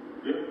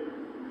 Yep.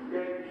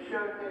 They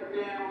shut that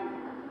down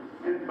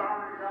and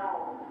burned it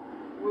off.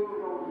 We were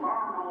going to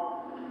burn off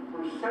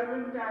for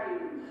 7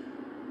 days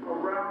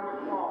around the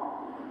clock.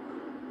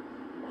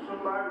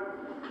 Somebody,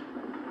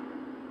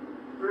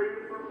 3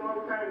 different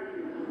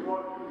locations was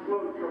watching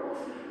flow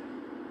charts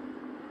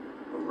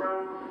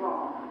around the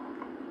clock.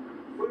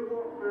 We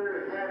weren't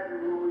very happy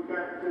when we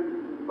got to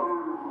the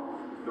burn off.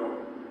 No.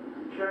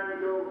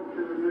 Changed over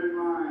to the new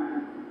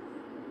line.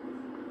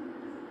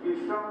 And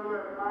some of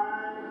that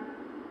line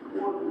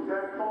wasn't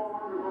that far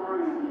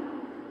underground.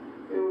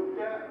 It was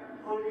that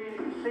put in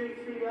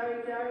CCA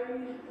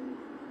days,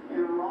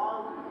 and a lot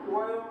of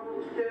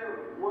instead of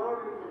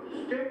welding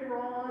with stick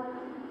rod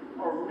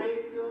or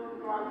MIG guns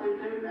like they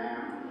do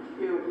now,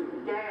 it was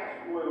gas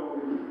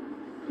welding.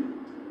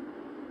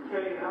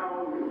 Tell you how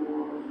old it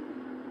was.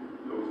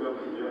 No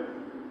telling, yeah.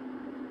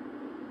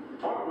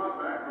 Part of my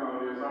background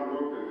is I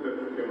worked in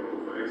petrochemical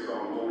for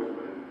ExxonMobil,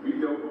 and we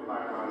dealt with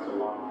pipelines a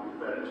lot with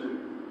that too.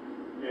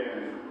 And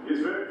And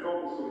it's very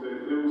troublesome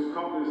that those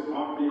companies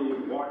aren't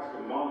being watched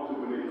and monitored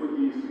when they put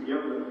these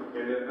together,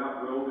 and they're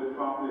not welded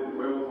properly, the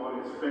welds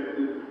aren't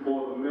inspected,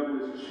 or the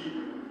metal is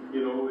cheap.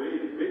 You know,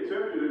 they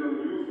tell you they're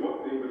going to use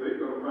one thing, but they're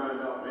going to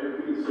find out, man,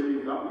 we can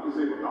save $1 a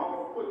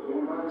foot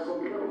going by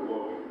something else.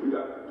 Well, we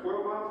got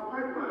 12 miles of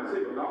pipeline,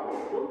 save $1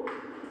 a foot.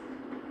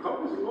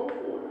 Companies will go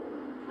for it.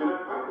 And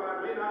that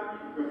pipeline may not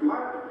be, the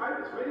pipe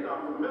is made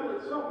out of the metal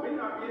itself may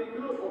not be any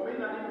good or may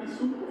not even be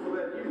suitable for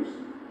that use.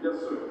 Yes,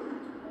 sir.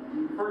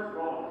 First of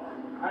all,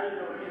 I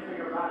didn't know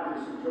anything about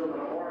this until the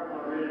article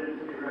I read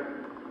in the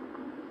record.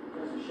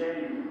 That's a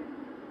shame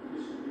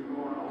this has been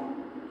going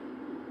on.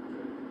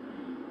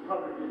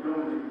 Public didn't know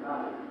anything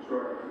about it.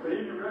 Sure. But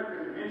in the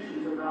record, it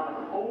mentions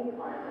about an old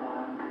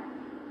pipeline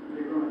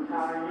they're going to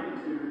tie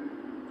into.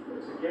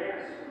 It's a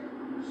gas.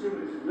 I'm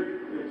assuming it's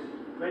liquid. It's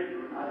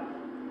vapor.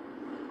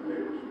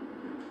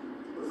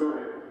 Go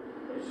ahead.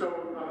 And so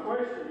my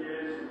question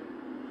is,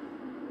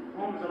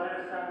 when was the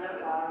last time that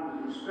line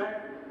was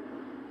inspected?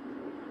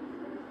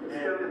 It's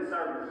still in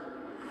service.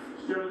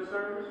 Still in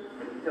service?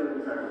 It's still in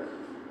service.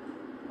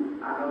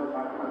 I know the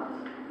pipelines.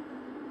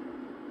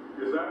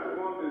 Is that the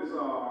one that's,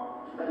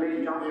 That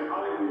means Johnson Yeah,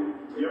 Party.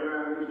 yeah.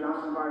 That means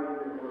Johnson Party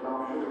was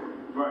offshore.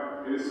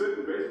 right, and it's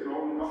sitting basically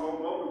on the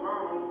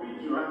ground on the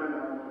beach, No, right? no,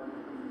 no.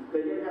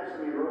 They did have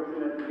some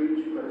erosion at the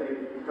beach, but they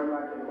come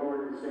back and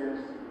lowered it since.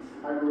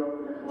 I grew up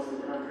in that part of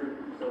the country,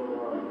 so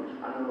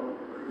I know.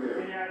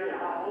 Any idea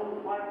how old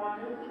the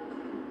pipeline is?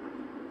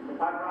 The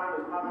pipeline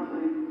was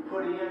probably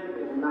put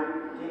in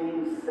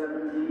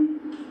 1975.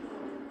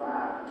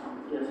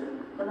 Yes, sir.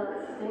 But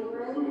that's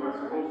Stingray? So that's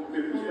supposed to be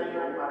the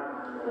Stingray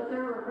pipeline. But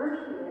they're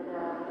reversing it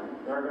now.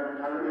 They're going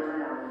to turn it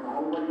around. The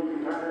only way you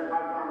can turn that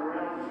pipeline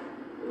around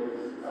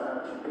is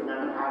you'll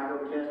have to hydro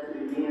test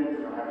it again.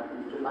 It'll have to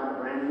be just like a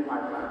brand new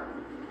pipeline.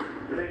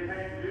 Do they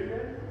plan to do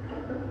that?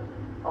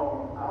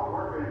 Oh, I'll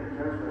work in it,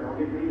 trust me, I'll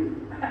get these.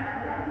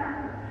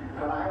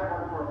 But I have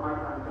worked for a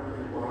pipeline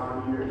company for a lot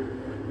of years.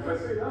 I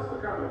see, that's the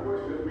kind of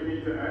question we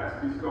need to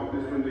ask these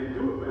companies when they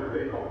do it, but if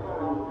they don't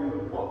come out in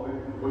the public,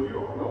 well, you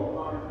don't know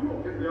about it, you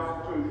don't get the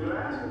opportunity to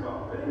ask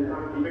about that.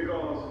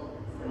 Because,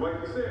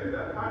 like you said,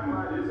 that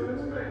pipeline isn't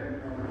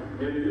inspected,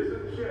 and it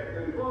isn't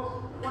checked, and plus,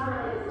 why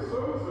not the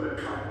service of that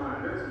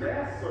pipeline? That's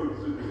gas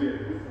service that's in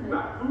it,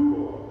 not crude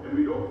oil. And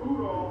we know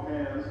crude oil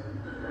has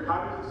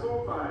hydrogen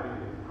sulfide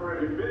in it,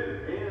 embedded,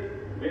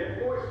 and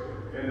moisture.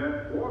 And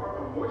that water,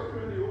 or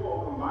moisture in the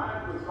oil,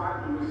 combined with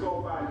hydrogen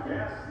sulfide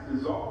gas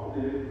dissolved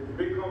in it,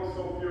 becomes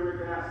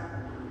sulfuric acid.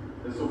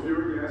 And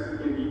sulfuric acid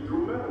can eat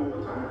through metal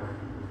over time.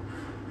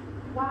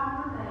 Why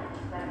aren't they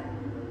inspecting?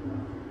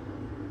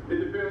 It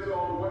depends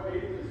on what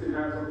agency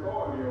has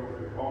authority over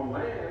it. On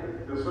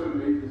land, there's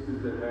certain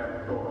agencies that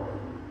have authority.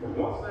 But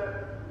once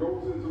that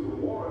goes into the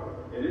water,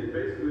 and it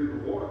basically, the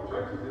water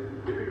touches it,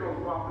 it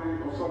becomes property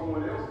of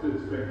someone else to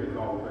inspect it and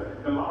all of that.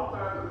 And a lot of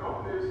times the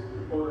companies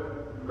or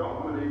the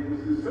government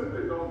agencies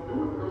simply don't do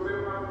it because they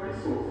don't have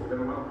resources, they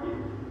don't have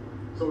people.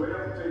 So they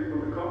have to take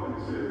what the company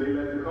says. They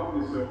let the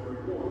company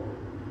self-report.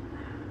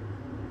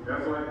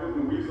 That's like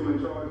putting the weasel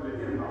in charge of the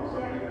hen house.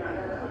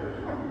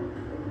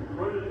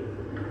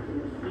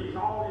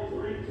 All these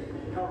leaks that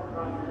you talk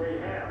about that they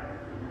have,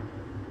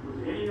 was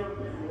any of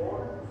them in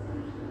water?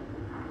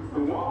 The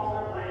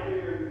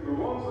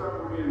ones that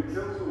were in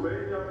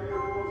Pennsylvania, I think it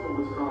was, or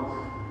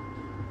Wisconsin.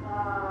 I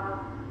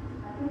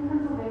think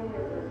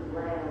Pennsylvania was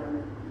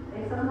land.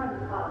 They sometimes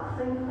call it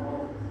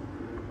sinkholes.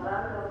 But I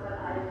don't know, but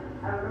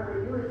I remember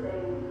you were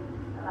saying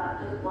about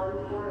just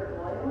 1 quart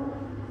of oil.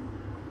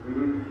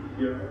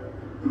 Yeah.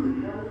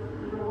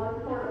 Even 1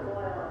 quart of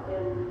oil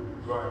in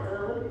Right. an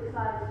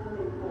Olympic-sized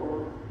swimming pool.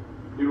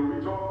 You know,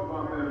 we talked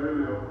about that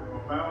earlier. A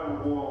barrel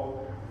of oil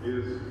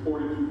is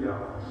 42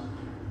 gallons.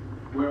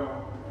 Well,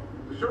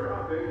 to show you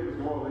how dangerous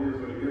oil is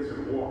when it gets in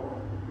water,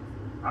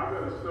 I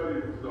read a study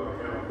that was done,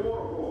 and a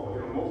quart of oil, you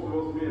know, most of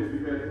us men,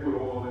 we've had to put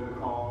oil in the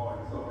car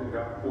and something,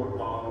 got a quart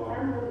bottle or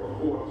a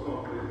quart of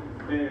something.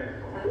 And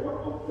a quart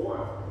of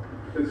oil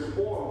can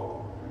spoil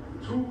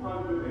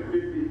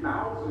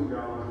 250,000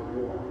 gallons of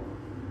water.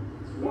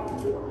 It's 1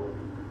 quart.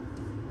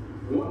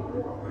 1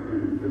 quart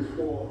is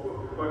spoiled.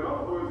 But in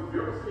other words, if you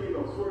ever seen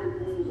those swimming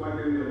pools like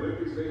in the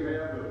Olympics, they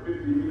have the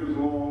 50 meters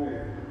long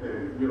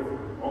and you know,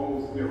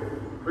 almost, you know,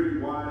 pretty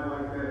wide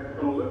like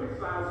that. An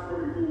Olympic-sized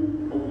swimming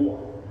pool of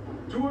water.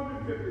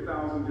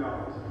 250,000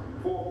 gallons.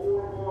 For a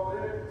quart of oil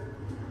in it,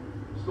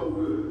 it's no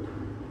good.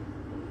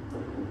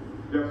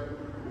 Yes, sir.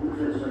 Who's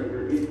this say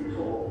you're getting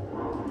oil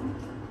from?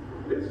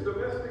 It's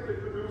domestically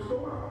produced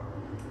oil.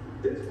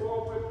 It's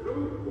all with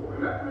drilling for.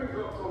 And that brings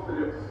up something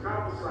else. It's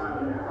kind of a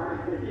side note.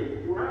 We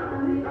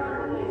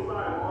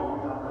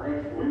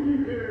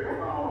keep hearing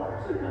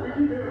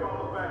about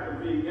the fact of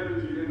being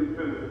energy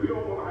independent. We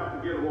don't want to have to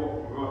get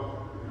oil from Russia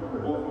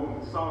or from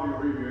Saudi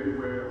Arabia,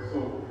 anywhere else. So,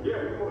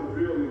 yeah, we want to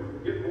drill and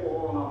get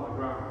more oil out of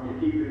the ground. You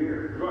keep it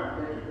here. Right.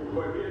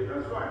 But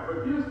that's right. But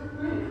here's the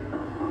thing.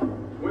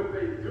 When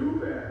they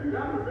do that, you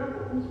got to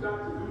remember who's got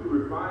to do the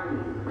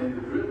refining and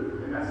the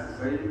drilling. And that's the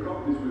same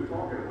companies we're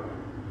talking about.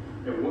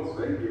 And once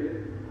they get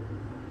it,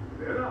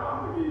 They're not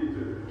obligated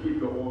to keep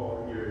the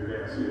oil here and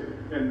gas here.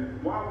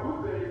 And why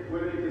would they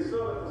when they can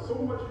sell it for so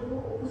much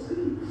more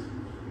overseas?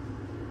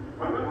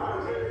 I'm not trying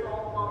to say it's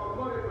all about the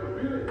money, but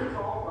really it's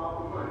all about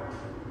the money.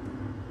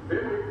 They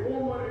make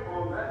more money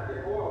on that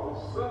oil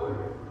selling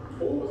it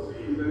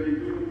overseas than they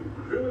do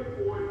drilling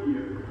for it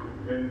here.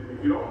 And if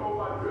you don't know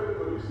about drilling,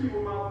 when you see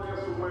them out there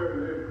somewhere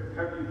and they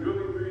have these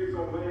drilling rigs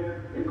on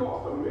land, it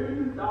costs $1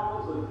 million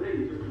a day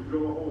just to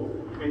drill a hole.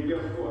 And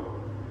guess what?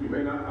 You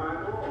may not find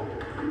the oil.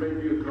 It may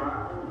be a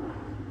dry hole.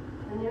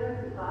 And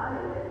you're buying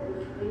it in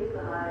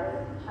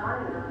Vietnam,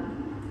 China,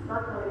 it's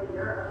not going to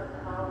Europe to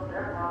help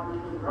their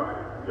problems.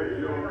 Right.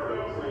 You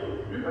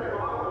think a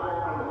lot of oil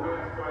on the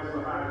gas price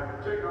are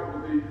high. Check out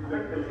what the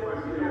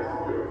price of gas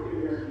in Europe.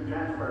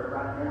 Transfer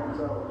right now,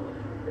 so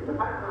if the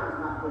pipeline's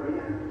not put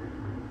in,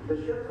 the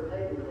ships will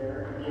take it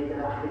there and take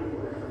it out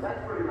anyway. So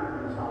that's pretty much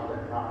going to solve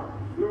that problem.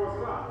 No,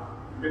 it's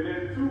not. And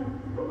then two,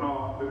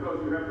 because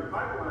you have the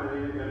pipeline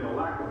in and the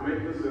lack of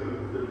maintenance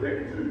and the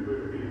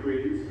danger it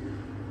creates,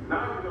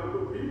 now you're going to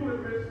put people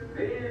at risk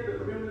and the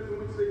communities in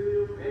which they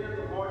live and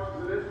the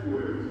marshes and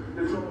estuaries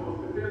that some of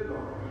us depend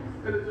on.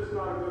 And it's just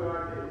not a good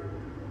idea.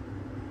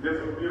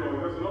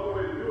 There's another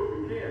way to do it,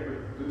 we can, but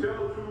to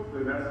tell the truth,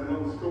 and that's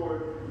another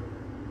story,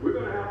 we're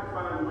going to have to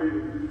find a way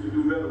to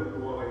do better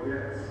with oil and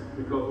gas.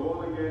 Because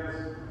oil and gas,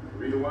 the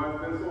reason why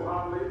it's been so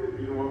hot lately, the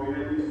reason why we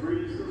had these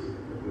freezes,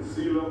 and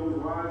sea levels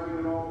rising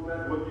and all of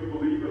that, whether you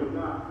believe it or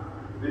not,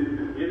 it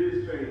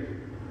is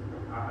changing.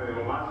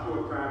 In my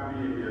short time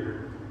being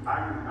here, I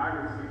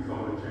can see some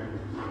of the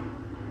changes.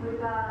 We've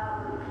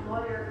got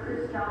lawyer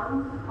Chris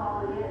Johns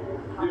calling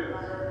in. Yes,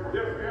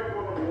 we have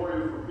one of the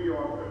lawyers from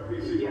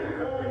PC. Yeah.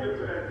 Before we get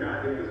to that guy,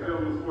 I think this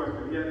gentleman's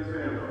question, he had his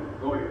hand up.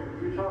 Go ahead.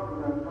 You're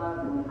talking about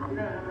pipelines. You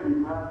know how many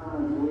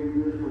pipelines leave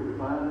this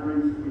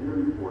refineries here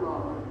in Fort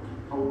Otter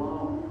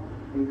alone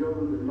and go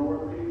to the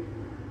northeast?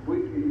 We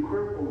can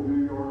cripple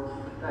New York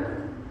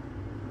State.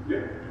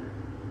 Yeah.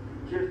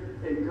 Just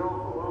at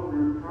Gulf alone,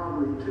 there's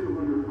probably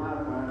 200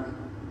 pipelines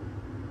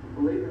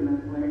leaving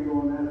that plant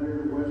going out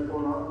here to West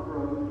Fort Otter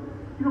Road.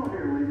 You don't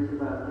hear leaks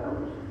about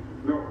those.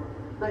 No.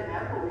 They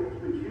have leaks,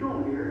 but you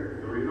don't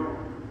hear it. No, you don't.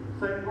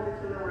 Same place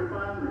in the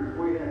refineries.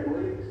 We had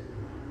leaks.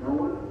 It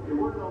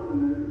wasn't on the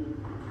news.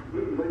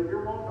 But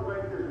you're wanting to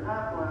make this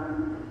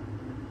pipeline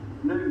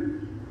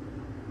news.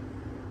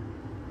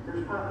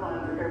 There's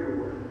pipelines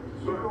everywhere.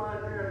 You go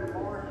out there in the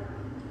Marsh,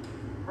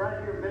 right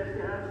here,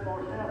 Bessie Heights,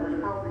 Marshtown,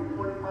 there's probably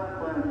 20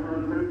 pipelines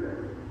run through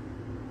there.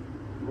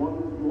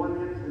 One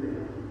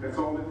incident. That's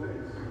all it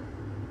takes.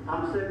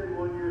 I'm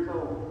 71 years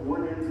old.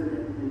 One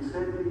incident in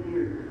 70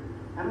 years.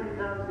 How many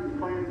times these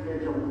plants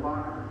catch on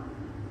fire?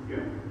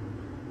 Yeah.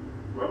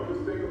 Well,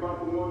 just think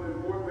about the one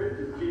in Fort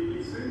Bates,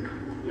 TBC.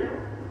 Yeah.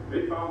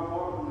 They found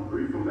part of the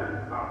debris from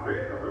that. I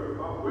heard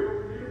about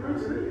where we need to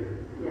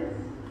Yes.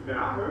 And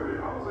I heard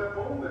it. I was at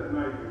home that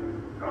night.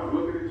 And I was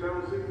looking at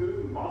Channel 6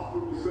 News and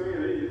hospital was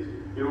saying, hey,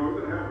 we're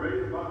going to have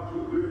rain about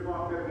 2, 3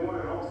 o'clock that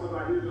morning. And all of a sudden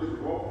I hear just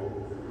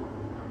rumble.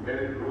 And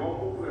it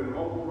rumbled and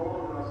rumbled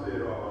on. And I said,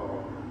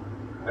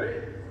 that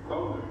ain't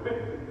thunder.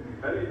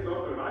 That ain't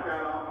thunder. And I got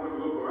out and went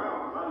to look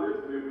around. I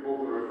lived near both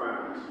of the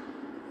refineries.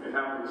 And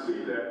happened to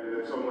see that. And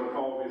then someone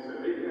called me and said,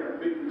 hey, they had a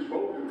big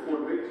explosion in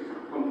Fort Bates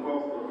come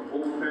across the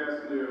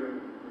overpass near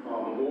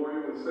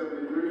Memorial in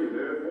 73. And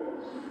there it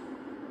was.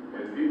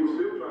 And people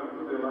still trying to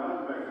put their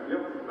lives back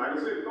together. Like I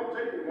said, don't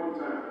take it one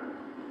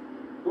time.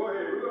 Go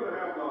ahead. We're going to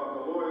have the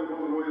lawyers,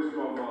 one of the lawyers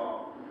from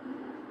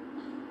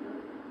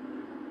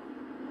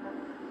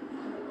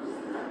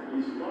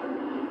East Florida.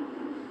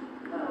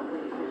 Oh,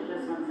 wait,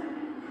 just 1 second.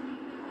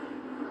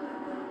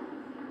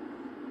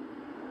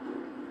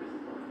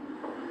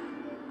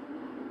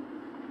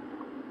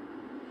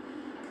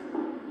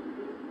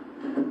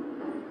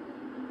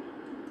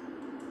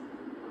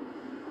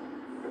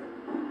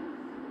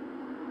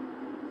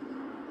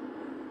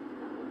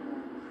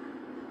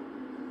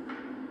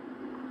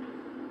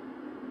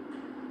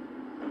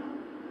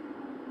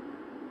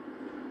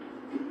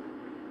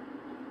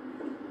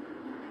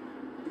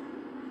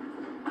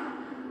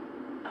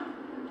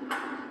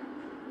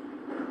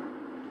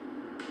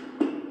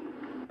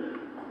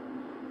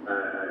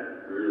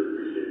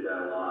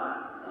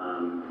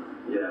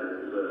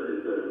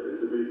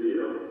 It's a big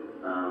deal.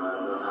 I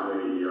don't know how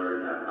many of you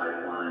already have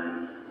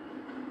pipelines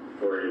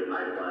or a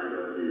pipeline go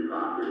through your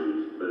properties,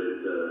 but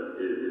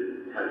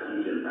it has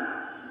huge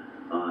impacts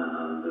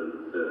on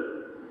the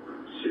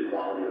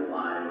quality of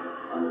life,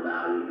 on the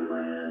value of the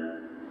land.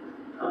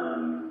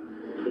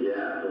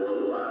 So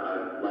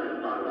I'd like to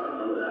talk about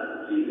some of that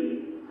this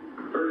evening.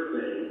 First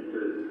thing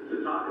to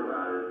talk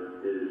about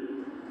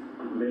is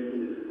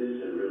making a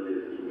decision really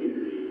as a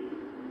community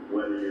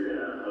whether you're going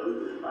to oppose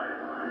this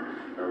pipeline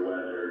or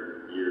whether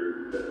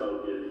the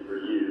focus for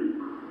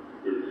you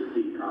is to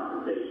seek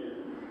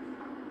compensation,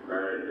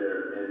 right?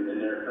 There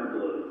are a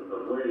couple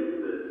of ways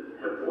that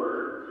have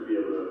worked to be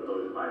able to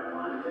oppose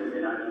pipelines,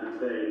 and I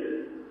should say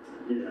that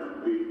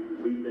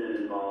we've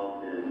been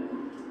involved in,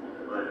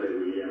 when I say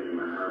we, I mean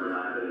my firm and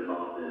I have been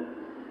involved in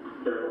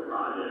several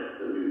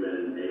projects that we've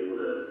been able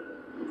to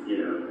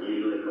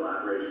usually in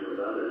collaboration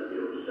with others, be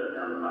able to shut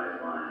down the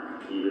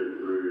pipeline, either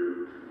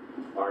through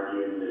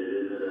arguing that it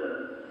isn't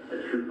a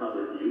true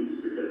public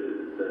use because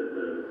it's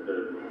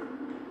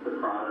the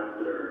products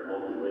that are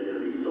ultimately going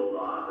to be sold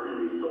off are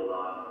going to be sold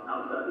off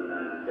outside the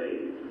United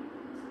States.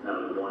 That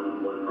was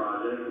one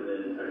project, and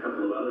then a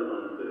couple of other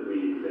ones that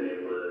we've been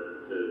able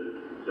to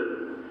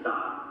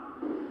stop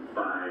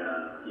by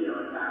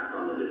attacks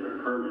on the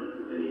different permits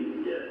that they need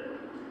to get.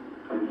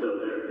 And so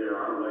there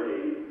are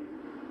ways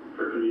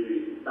for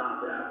communities to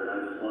stop that, but I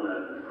just want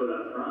to put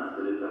up front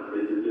that it's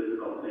a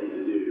difficult thing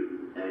to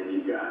do, and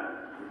you've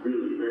got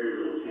really very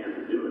little chance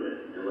of doing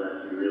it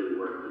unless you really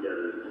work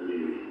together as a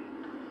community.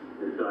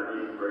 And so I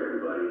think for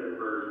everybody, the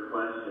first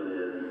question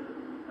is,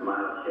 am I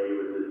okay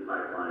with this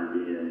pipeline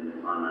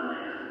being on my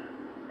land?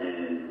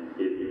 And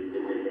if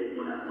they take me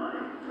enough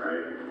money,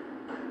 right?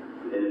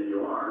 And if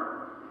you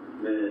are,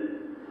 then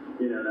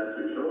that's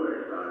your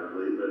choice,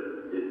 obviously,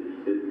 but if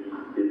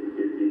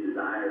the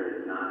desire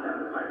is not to have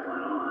the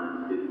pipeline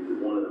on,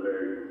 it's one of the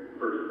very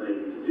first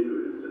things to do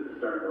is to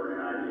start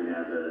organizing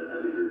as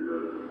a group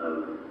of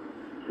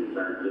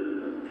concerned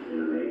citizens,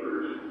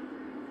 neighbors.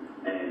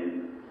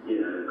 And,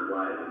 it's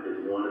why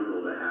it's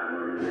wonderful to have an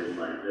organization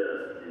like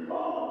this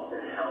involved to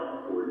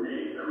help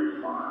coordinate a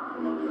response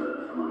among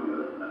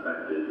the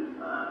affected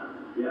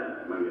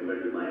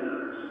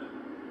landowners.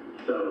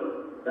 So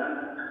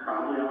that's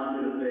probably all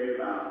I'm going to say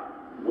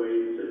about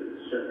ways to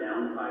shut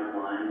down the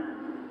pipeline.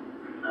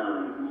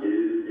 It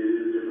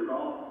is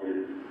difficult.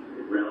 It's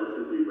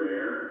relatively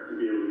rare to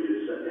be able to get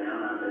it shut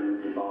down. I've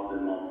been involved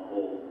in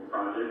multiple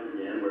projects,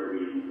 again, where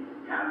we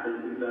have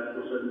been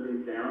successful shutting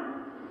things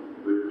down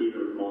with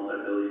even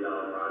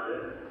multi-billion-dollar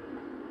projects.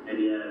 And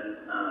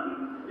yet,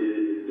 it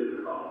is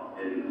difficult.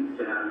 And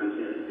to have a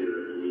chance to do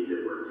it, you need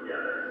to work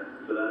together.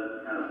 So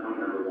that's kind of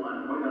point number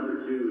one. Point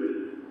number two is,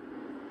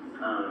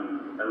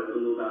 that was a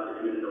little about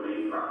the eminent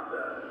domain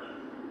process.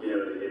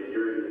 If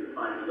you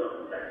find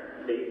yourself in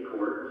Texas state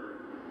court,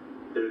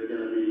 there's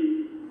going to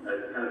be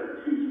a kind of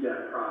a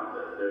two-step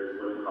process. There's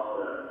what's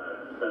called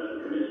a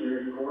special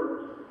commissioner's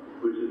court,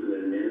 which is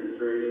an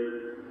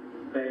administrative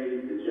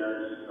phase. The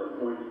judge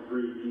appoints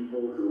 3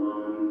 people who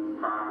own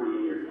property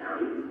in your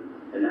county,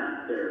 and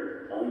that's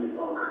their only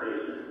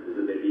qualification, is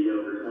that they be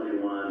over 21,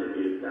 they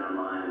be of sound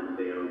mind, and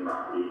they own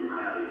property in your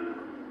county.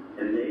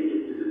 And they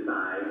get to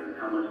decide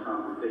how much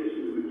compensation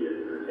you would get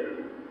for a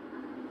taking.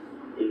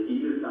 If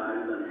either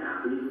side is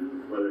unhappy,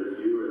 whether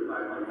it's you or the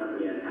pipeline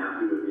company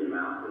unhappy with the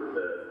amount that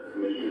the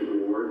commissioners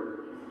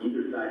award,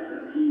 either side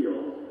can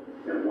appeal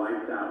and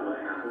wipes out what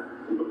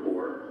happened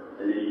before,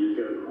 and then you just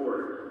go to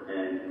court.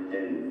 And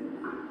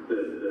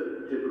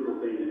the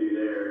typical thing to do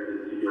there is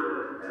to get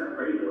an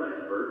appraisal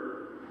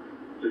expert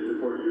to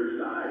support your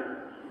side,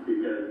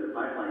 because the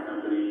pipeline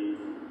company,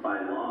 by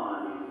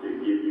law, needs to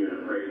give you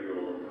an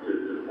appraisal to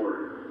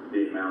support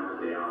the amount that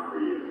they offer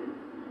you.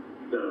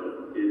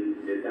 So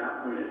at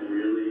that point, it's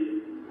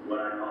really what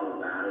I call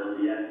the battle of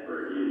the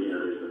expert.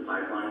 There's the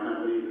pipeline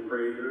company's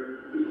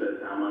appraiser who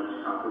says how much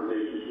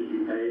compensation should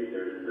be paid.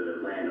 There's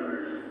the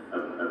landowner's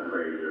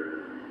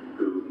appraiser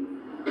who,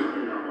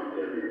 almost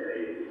every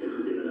day,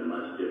 is given a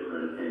much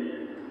different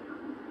opinion.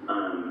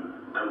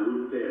 I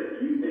would say a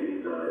few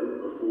things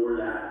though before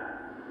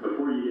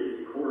you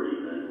get to court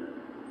even.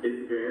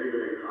 It's very,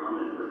 very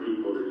common for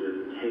people to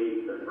just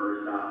take the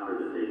first offer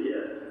that they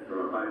get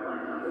from a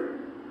pipeline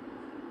company.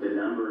 The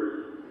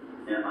numbers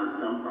on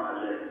some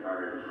projects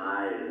are as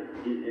high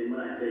as, and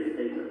when I say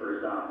take the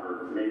first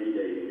offer, maybe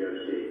they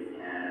negotiate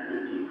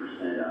 10,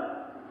 15%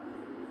 up.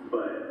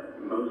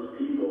 But most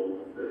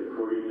people,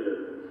 according to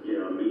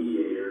a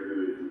mediator who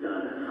has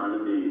done a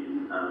ton of these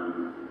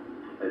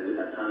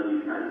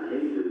kinds of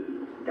cases,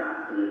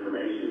 got some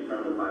information from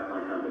the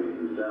pipeline companies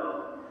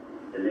themselves,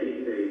 and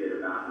they say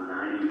that about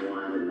 91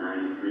 to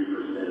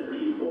 93% of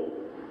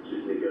people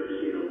just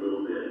negotiate a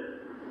little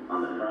bit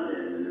on the front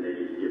end, and then they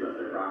just give up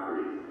their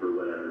property for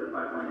whatever the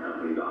pipeline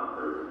companies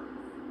offer.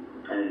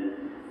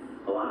 And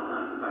a lot of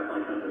times the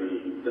pipeline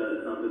company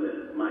does something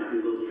that might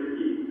be a little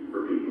tricky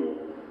for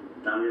people.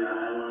 I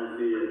want to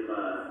see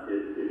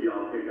if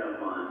y'all pick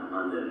up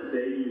on this.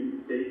 Say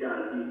you've got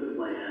a piece of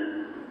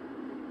land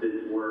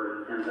that's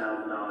worth $10,000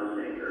 an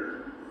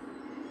acre.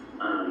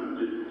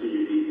 Just to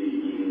use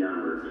easy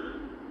numbers.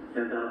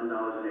 $10,000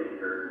 an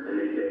acre, and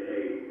they say,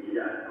 hey, you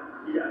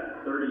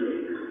got 30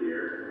 acres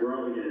here. We're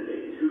only going to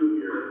take 2 of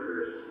your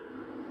acres.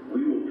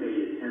 We will pay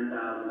you $10,000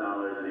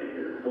 an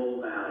acre, the full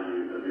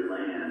value of your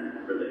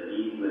land for the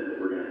easement that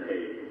we're going to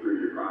take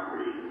through your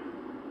property.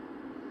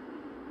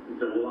 And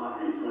so we'll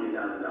offer you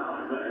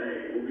 $20,000, but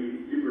hey, we'll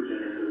be super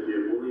generous with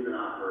you. We'll even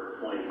offer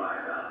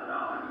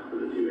 $25,000 for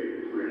the 2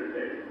 acres we're going to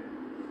take.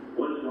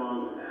 What's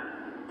wrong with that?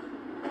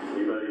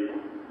 Anybody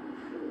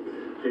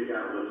pick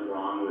out what's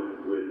wrong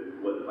with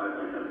what the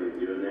pipeline company is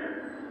doing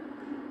there?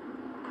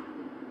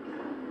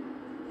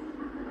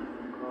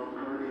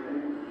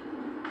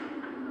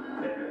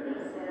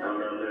 I don't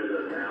know if there's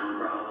a sound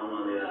problem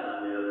on the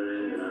other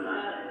end, and I'm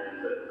not hearing it,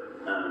 but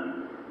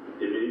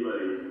if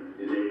anybody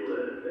is able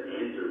to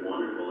answer,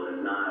 wonderful. And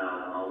if not,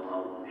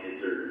 I'll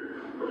answer,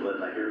 but let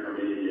unless I hear from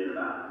any of you in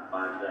about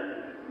 5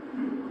 seconds.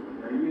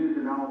 They used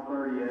it all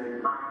 30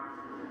 acres.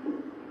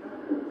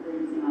 They're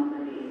using all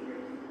 30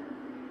 acres.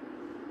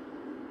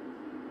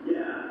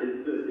 Yeah,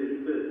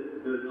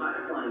 the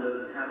pipeline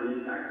doesn't have an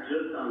impact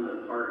just on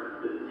the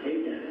part that's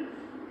taken.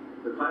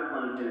 The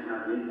pipeline is going to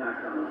have an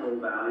impact on the whole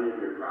value of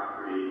your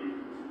property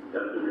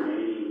of the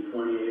remaining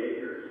 28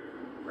 acres,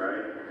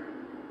 right?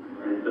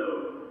 And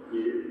so,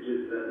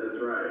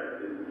 that's right.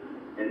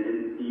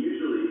 And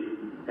usually,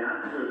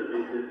 that's where the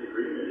big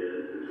disagreement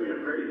is between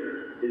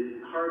appraisers.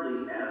 It's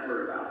hardly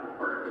ever about the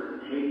part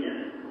that's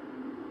taken.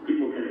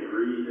 People can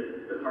agree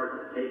that the part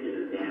that's taken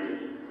is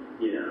damaged,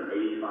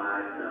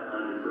 85 to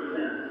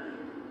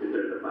 100% if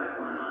there's a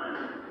pipeline on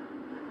it.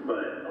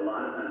 But a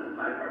lot of times the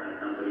pipeline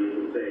companies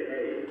will say,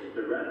 hey,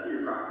 the rest of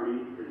your property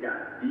has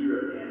got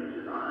 0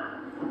 damages on it.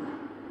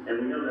 And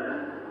we know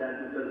that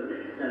just doesn't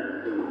make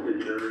sense. And to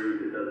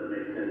juries, it doesn't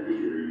make sense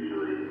either.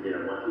 Usually,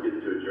 once it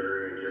gets to a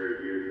jury and jury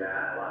hears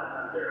that, a lot of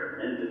times they're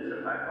offended that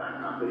a pipeline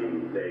company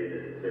will say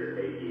that their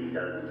taking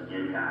doesn't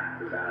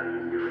impact the value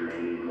of your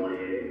remaining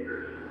 28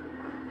 acres.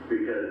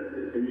 Because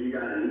as soon as you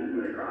got an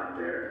easement across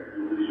there,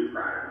 you lose your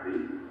privacy.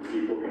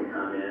 People can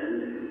come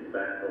in and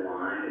inspect the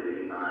line at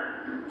any time.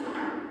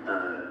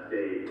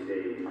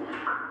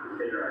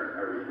 There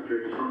are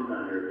restrictions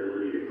on your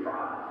ability to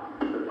cross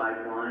the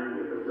pipeline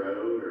with a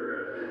road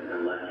or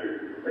an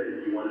electric.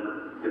 If you want to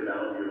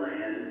develop your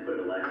land and put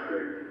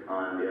electric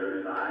on the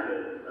other side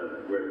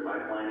of where the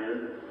pipeline is,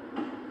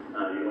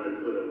 you want to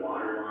put a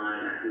water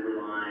line, a sewer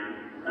line,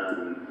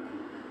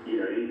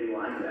 anything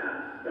like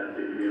that, that's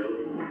a deal,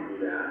 you can do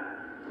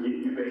that.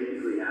 You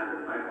basically have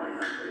the pipeline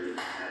company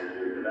as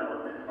your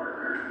development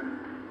partner.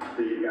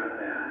 So you've got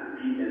that.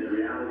 And the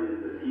reality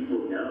is that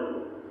people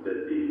know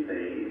that these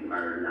things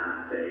are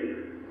not safe.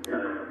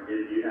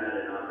 If you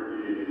had an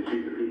opportunity to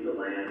choose a piece of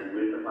land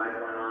with a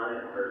pipeline on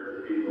it versus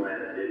a piece of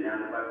land that didn't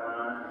have a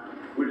pipeline on it,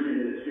 which are you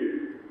going to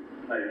choose?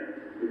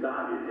 It's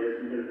obvious.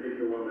 If you're going to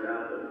pick the one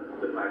without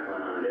the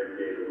pipeline on it every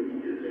day of the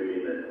week,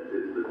 assuming that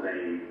it's the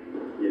same,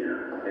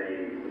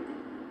 same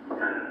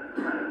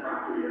kind of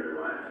property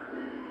otherwise.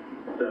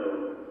 So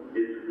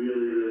it's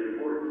really, really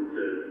important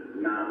to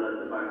not let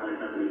the pipeline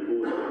company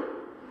fool you.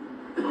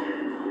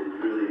 And it's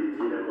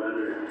really,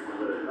 whether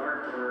it's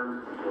our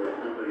firm or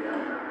somebody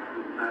else, I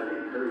just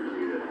highly encourage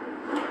you to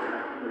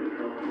have somebody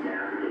help you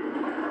navigate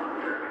the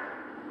process.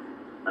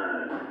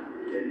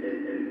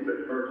 But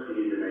first you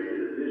need to make a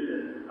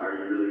decision. Are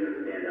you really going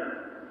to stand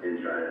up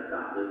and try to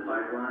stop this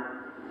pipeline?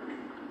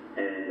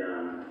 And,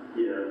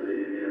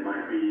 it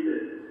might be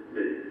that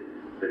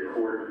the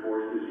court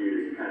forces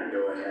you to kind of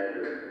go ahead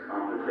with the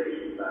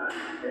compensation side.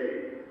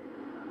 Hey,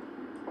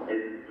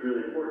 it's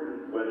really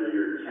important whether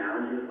you're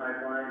challenging the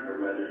pipeline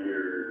or whether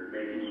you're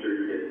making sure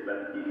you get the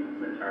best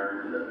easement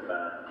terms and the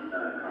best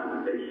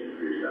compensation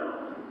for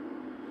yourself.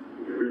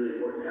 It's really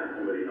important to have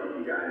somebody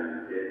helping guide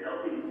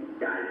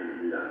you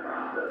through that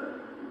process.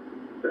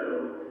 So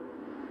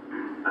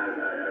I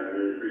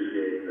really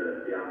appreciate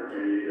the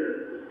opportunity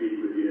to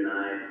speak with you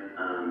tonight.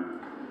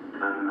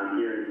 I'm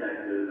here in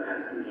Texas. I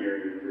had some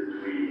hearings this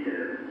week,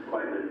 and it's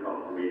quite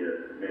difficult for me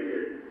to make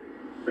it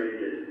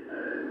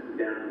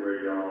down to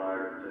where you all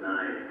are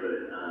tonight.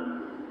 But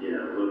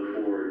look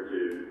forward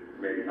to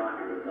maybe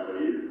talking with some of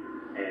you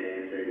and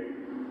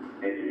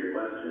answering your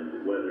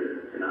questions, whether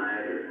it's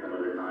tonight or some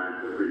other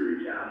time. Feel free to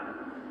reach out.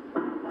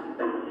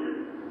 Thank you.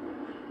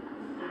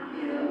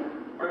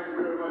 Thank you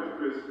very much,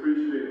 Chris.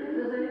 Appreciate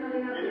it. Does anybody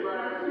have any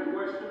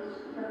questions?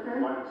 Okay.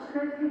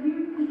 Chris,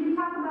 could you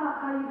talk about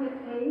how you get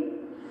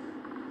paid?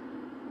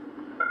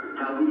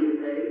 How we get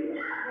paid?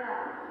 Yeah.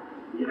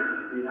 Yeah,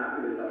 I'd be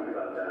happy to talk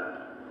about that.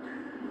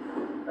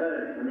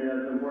 That's an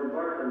important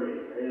part for me. I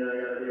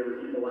got to be able to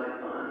keep the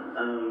lights on.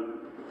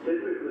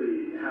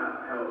 Typically,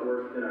 how it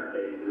works in our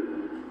cases,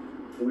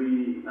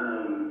 we,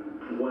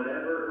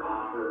 whatever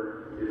offer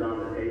is on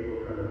the table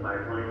from the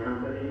pipeline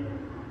company,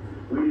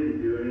 we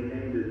didn't do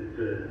anything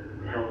to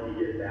help you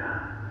get that.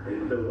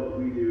 And so what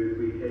we do is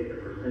we take a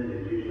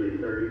percentage, usually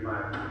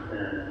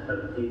 35%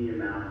 of any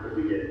amount that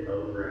we get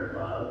over and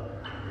above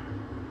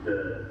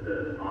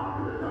the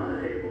offer that's on the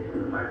table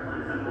from the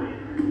pipeline company.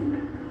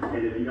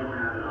 And if you don't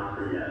have an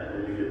offer yet,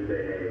 then you just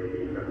say, hey, we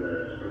need from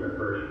the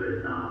first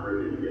written offer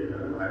that you get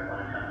from the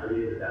pipeline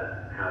company,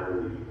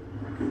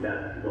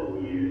 that's what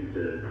we use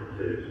to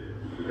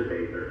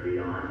base our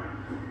fee on.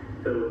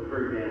 So,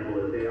 for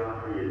example, if they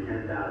offer you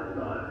 $10,000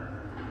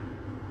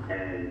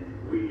 and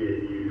we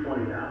give you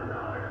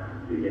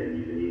 $20,000,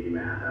 again, using easy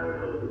math, I would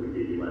hope that we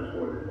give you much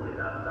more than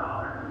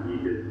 $20,000.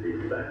 You could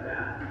expect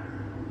that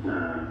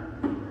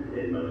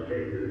in most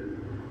cases.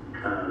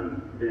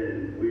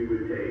 Then we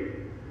would take,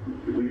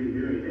 we didn't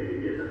do anything to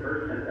get the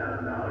first $10,000,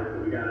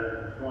 but we got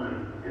a 20,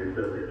 and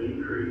so the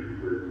increase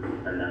was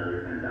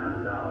another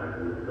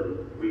 $10,000, and so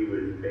we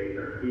would base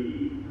our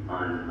fee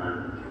on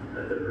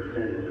the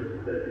percentage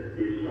of the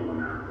additional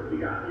amount that we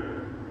got you.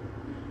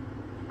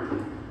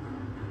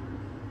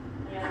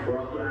 We're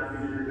also happy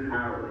to do it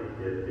hourly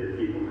if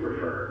people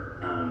prefer,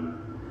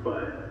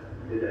 but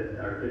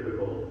our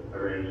typical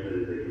arrangement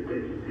is a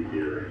contingency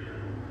fee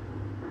arrangement.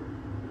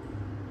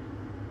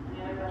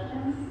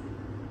 questions?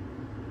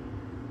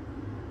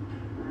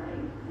 All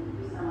right, thank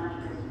you so much,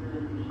 Chris.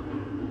 Really appreciate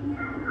you being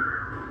here.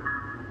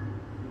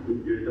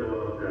 You're so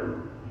welcome.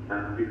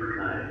 Have a good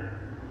night.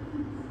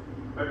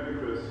 Thank you,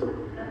 Chris.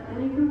 And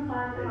you can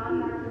find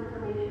contact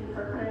information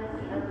for Chris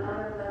and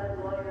other vetted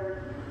lawyers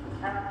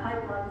at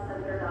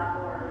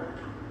pipelinecenter.org.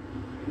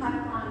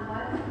 Pipeline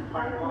what?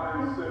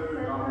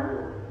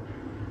 Pipelinecenter.org.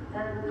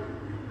 And,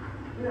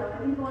 you know,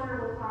 any lawyer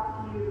will talk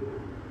to you,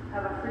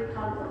 have a free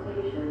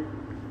consultation,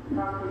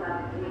 talk to you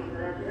about the case.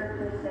 And as you heard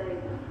Chris say,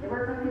 they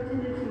work on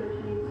contingency, which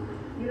means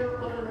you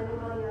don't owe them any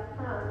money up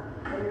front,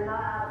 and you're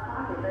not out of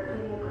pocket. They're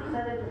getting a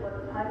percentage of what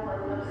the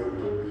pipeline company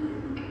gives you.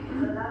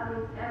 So that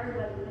means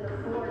everybody can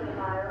afford to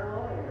hire a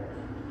lawyer.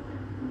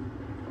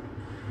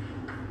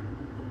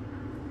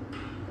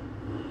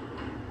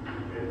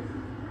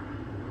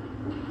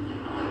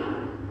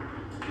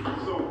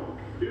 So,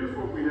 here's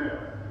what we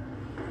have.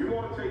 If you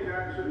want to take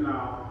action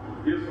now,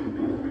 here's some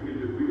things we can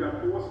do. We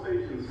got 4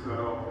 stations set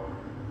up,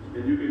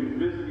 and you can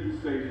visit each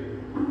station.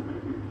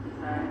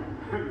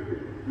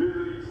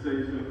 Visit each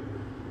station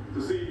to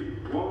see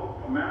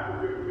a map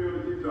of your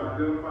community to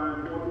identify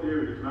important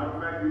areas. Matter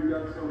of fact, we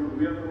have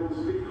the little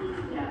sticky.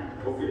 Yeah.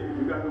 Okay,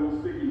 we got the little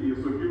sticky here.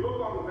 So if you look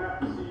on the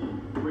map to see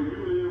where you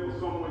live or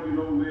someone you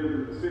know lives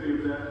in the city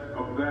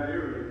of that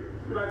area,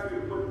 we'd like you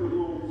to put the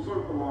little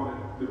circle on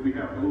it that we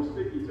have, the little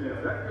sticky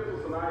tab. That gives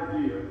us an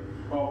idea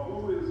of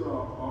who is an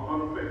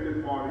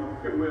unaffected party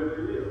and where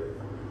they live.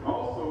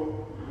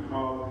 Also,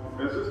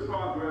 as this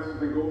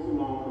progresses and goes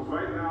along, because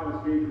right now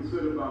it's being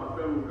considered by the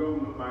federal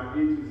government by an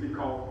agency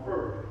called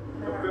FERC.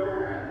 The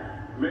federal,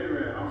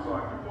 MARAD, I'm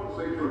sorry, I keep wanting to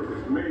say FERC,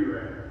 it's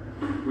MARAD,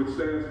 which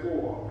stands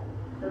for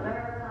The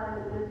Maritime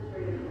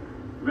Administration.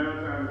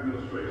 Maritime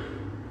Administration.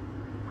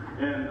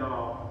 And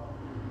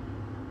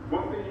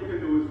one thing you can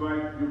do is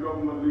write your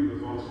government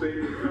leaders on state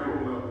and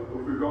federal level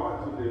with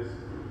regard to this,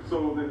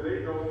 so that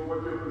they know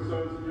what your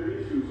concerns and your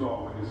issues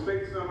are. When your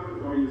state senators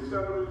or your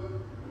senators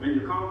and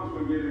your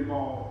congressmen get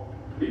involved,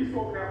 these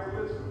folks have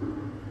to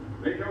listen.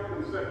 They help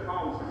them set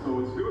policy, so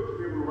it's good to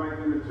be able to write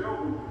them and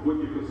tell them what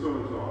your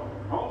concerns are.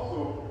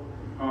 Also,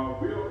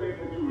 we are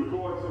able to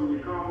record some of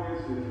your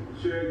comments and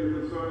share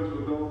your concerns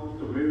with those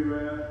to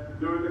MARAD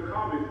during the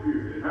comment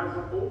period. It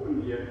hasn't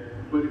opened yet,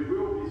 but it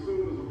will be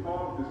soon as a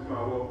part of this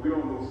trial. Well, we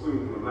don't know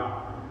soon or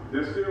not.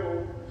 They're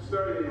still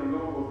studying a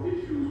number of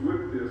issues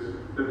with this,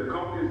 that the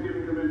company is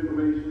giving them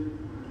information,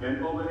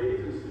 and other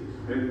agencies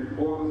and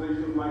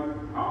organizations like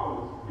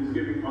ours are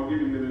giving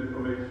them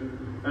information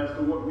as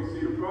to what we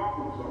see the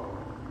problems are.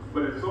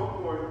 But at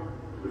some point,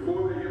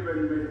 before they get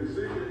ready to make a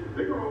decision,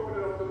 they're going to open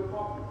it up to the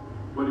public.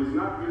 But it's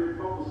not really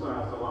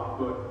publicized a lot.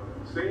 But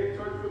stay in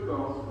touch with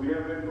us. We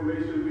have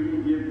information we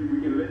can give you, we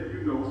can let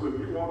you know. So if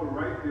you want to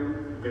write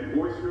them and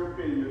voice your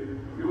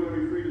opinion, you're going to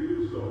be free to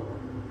do so.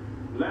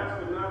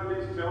 Last but not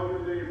least, tell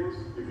your neighbors.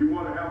 If you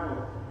want to have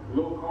a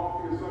little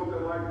coffee or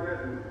something like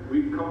that, and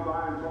we can come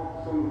by and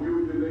talk to some of you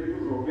and your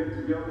neighbors, or get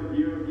together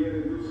here again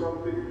and do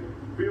something,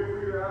 feel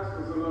free to ask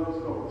us and let us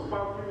know. It's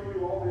about giving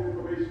you all the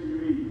information you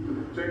need to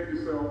protect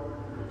yourself,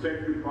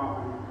 protect your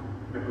property,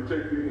 and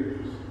protect your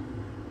interests.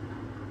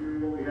 Here's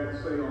what we have to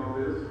say on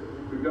this.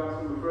 We've got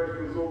some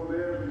refreshments over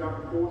there. We've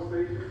got the 4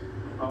 stations.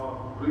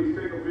 Please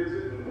take a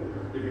visit.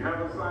 If you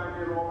haven't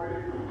signed in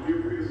already, feel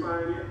free to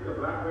sign in,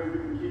 because that way we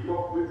can keep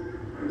up with you,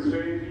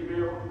 exchange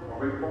email, or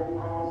make phone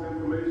calls,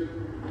 information.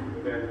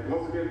 And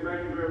once again,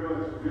 thank you very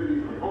much. Good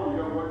evening. Oh, you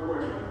got one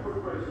question? Quick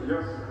question.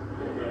 Yes.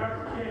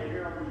 Dr. Ken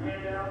here on the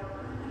handout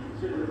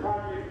says the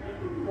project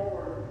can't move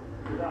forward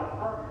without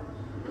permits.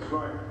 That's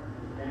right.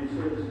 And it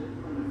says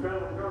from the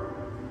federal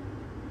government,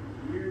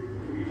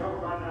 you talk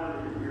about now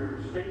that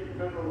your state and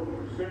federal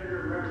senator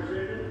and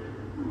representative,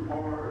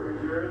 or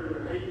is there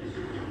other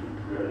agencies,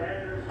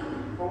 address,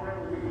 phone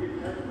number we can get in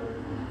touch with?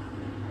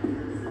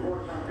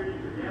 Or something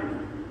to them?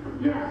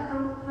 Yeah, so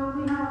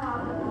we have a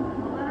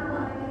letter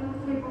writing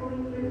table. We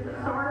use the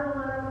start a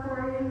letter for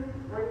you,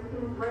 where you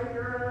can write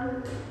your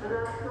own, and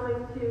that's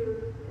going to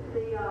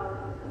the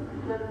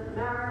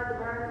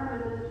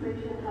Maritime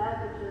Administration head,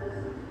 which is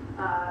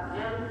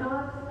Ann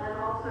Phillips, and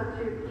also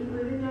to Pete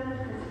Buttigieg,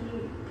 because he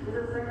is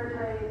the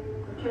Secretary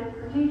of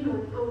Transportation,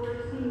 which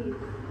oversees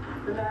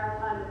the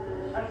Maritime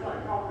Administration. That's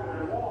like talking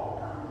at a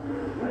wall.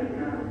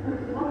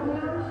 Well, we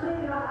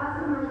understand, you know,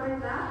 ask them to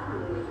write back for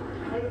you.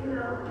 Like, you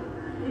know,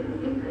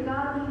 you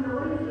gotta be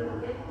noisy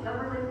and get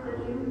government to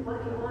do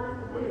what you want it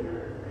to do.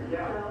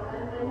 Yeah. So,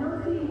 and you'll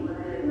see,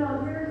 you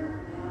know,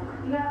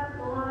 you got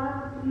a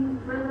lot of these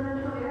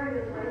residential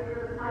areas right here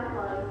in the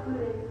pipeline,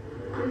 including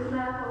this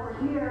map over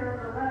here,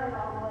 on the right,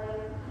 all the way,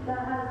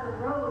 that has the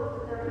roads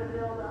that they're gonna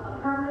build a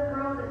permanent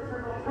road and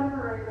several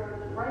temporary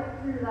roads right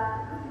through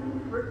that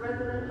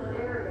residential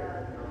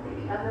area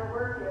and their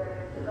work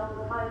area to build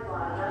the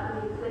pipeline. That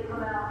means they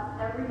come out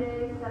every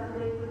day, 7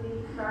 days a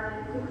week, starting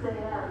at 6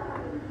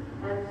 a.m.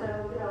 And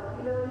so, you know, if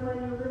you know anybody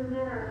who lives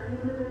there, or if you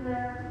live in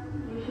there,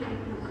 you should be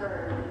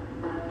concerned.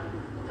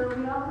 So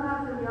we also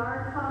have some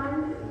yard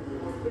signs.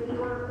 If you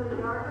want to put a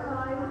yard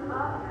sign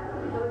up,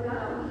 so we've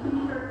got some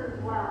t-shirts as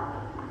well.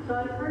 So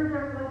I encourage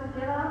everyone to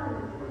get up and,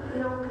 you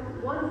know,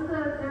 once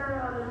their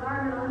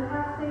environmental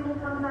impact statement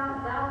comes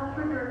out, that'll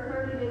trigger a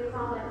 30-day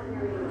comment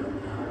period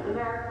with the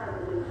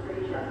Maritime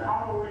Administration.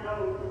 How will we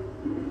know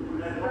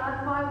that? So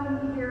that's why we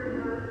need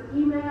your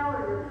email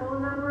or your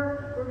phone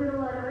number. We're gonna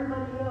let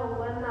everybody know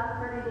when that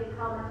 30-day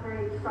comment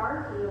period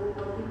starts, and then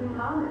you can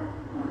comment.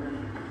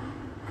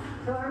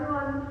 So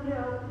everyone,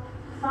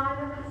 sign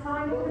up.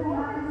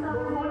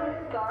 Before they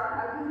start,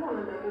 I just want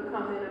to make a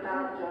comment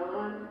about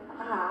John.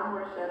 Hi, I'm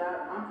Marshall.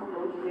 I'm from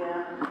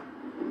Louisiana.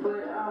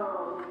 But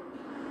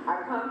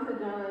I come to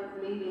John's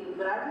meeting,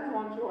 but I just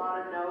want you all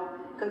to know,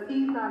 because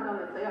he's not going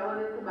to say all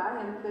this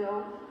about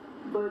himself,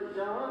 but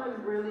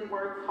John really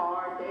works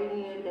hard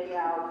day in, day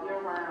out, year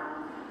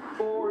round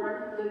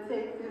for the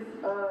Texas,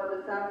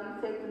 the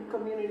Southeast Texas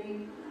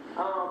community,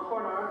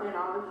 Port Arthur and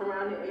all the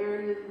surrounding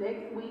areas.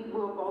 Next week,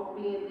 we'll both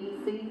be in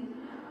D.C.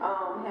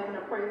 Having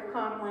a press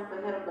conference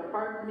ahead of the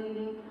FERC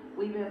meeting.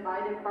 We've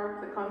invited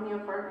FERC to come here.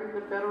 FERC is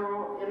the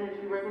Federal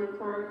Energy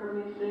Regulatory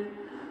Commission.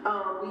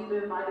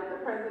 We've invited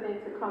the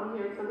president to come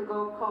here to the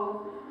Gulf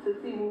Coast to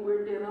see what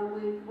we're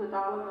dealing with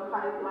all of the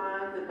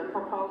pipelines and the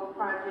proposed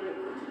projects.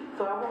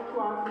 So I want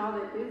you all to know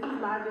that this is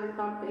not just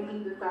something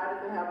he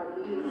decided to have a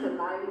meeting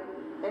tonight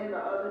and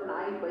the other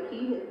night, but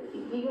he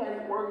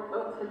has worked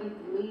up to these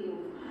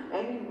meetings,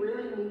 and he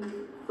really needs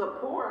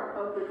support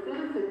of the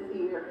citizens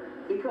here,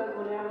 because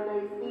whenever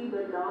they see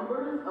the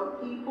numbers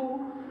of people,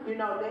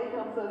 that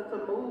helps us to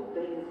move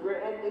things. We're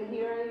at the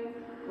hearings,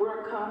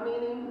 we're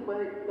commenting,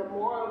 but the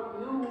more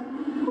of you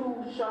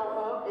who show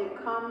up and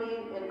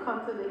comment and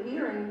come to the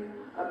hearings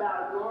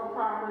about your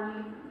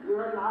property,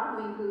 your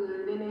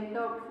livelihood, then it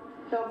helps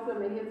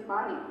him in his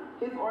fight.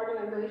 His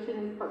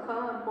organization is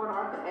Pecan, Port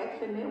Arthur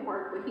Action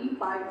Network, but he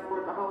fights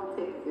for the whole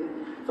Texas.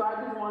 So I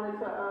just wanted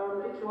to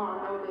let you all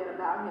know that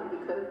about him,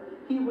 because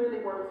he really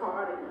works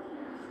hard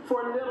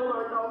for little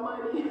or no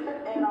money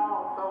at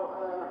all.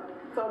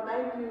 So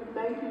thank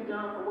you,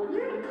 John, for what you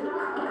do.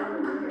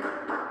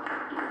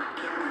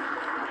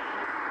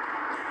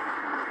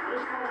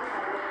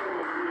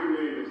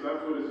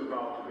 That's what it's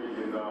about to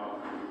me. And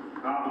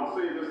I'll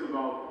say this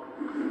about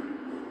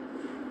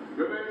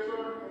your name,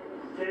 sir?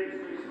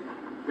 David.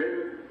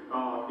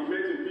 He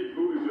mentioned Pete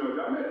Buttigieg.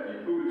 I met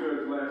Pete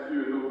Buttigieg last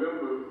year in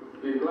November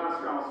in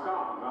Glasgow,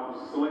 Scotland. I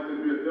was selected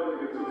to be a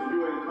delegate to the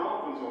UN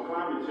conference on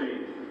climate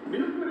change. He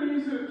was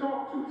pretty easy to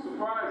talk to,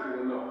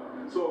 surprising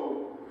enough.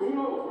 So who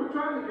knows? We're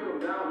trying to get him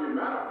down here.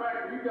 Matter of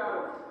fact, we got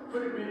a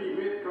pretty big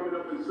event coming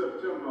up in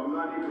September. I'm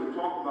not able to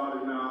talk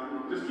about it now.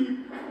 Just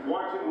keep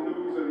watching the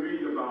news and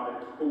read about it.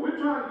 But we're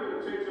trying to get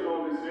attention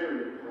on this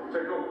area to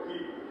help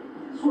people.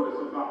 That's what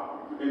it's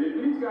about. And if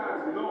these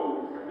guys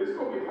know, it's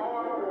going to be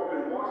hard for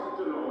them in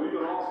Washington or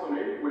even Austin,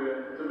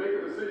 anywhere, to make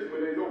a decision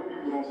when they know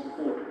people don't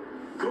support it.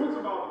 So it's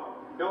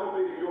about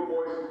elevating your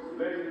voices,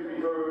 letting you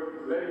be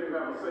heard, letting you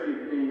have a say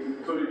in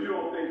things, so that you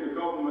don't think the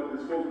government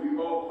is supposed to be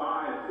all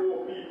by and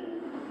for people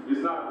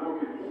is not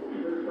working for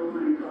people.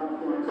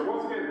 So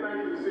once again,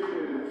 thank you this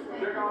evening,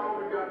 and check out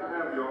what we got to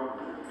have, y'all.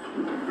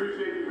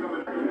 Appreciate you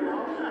coming. All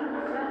right.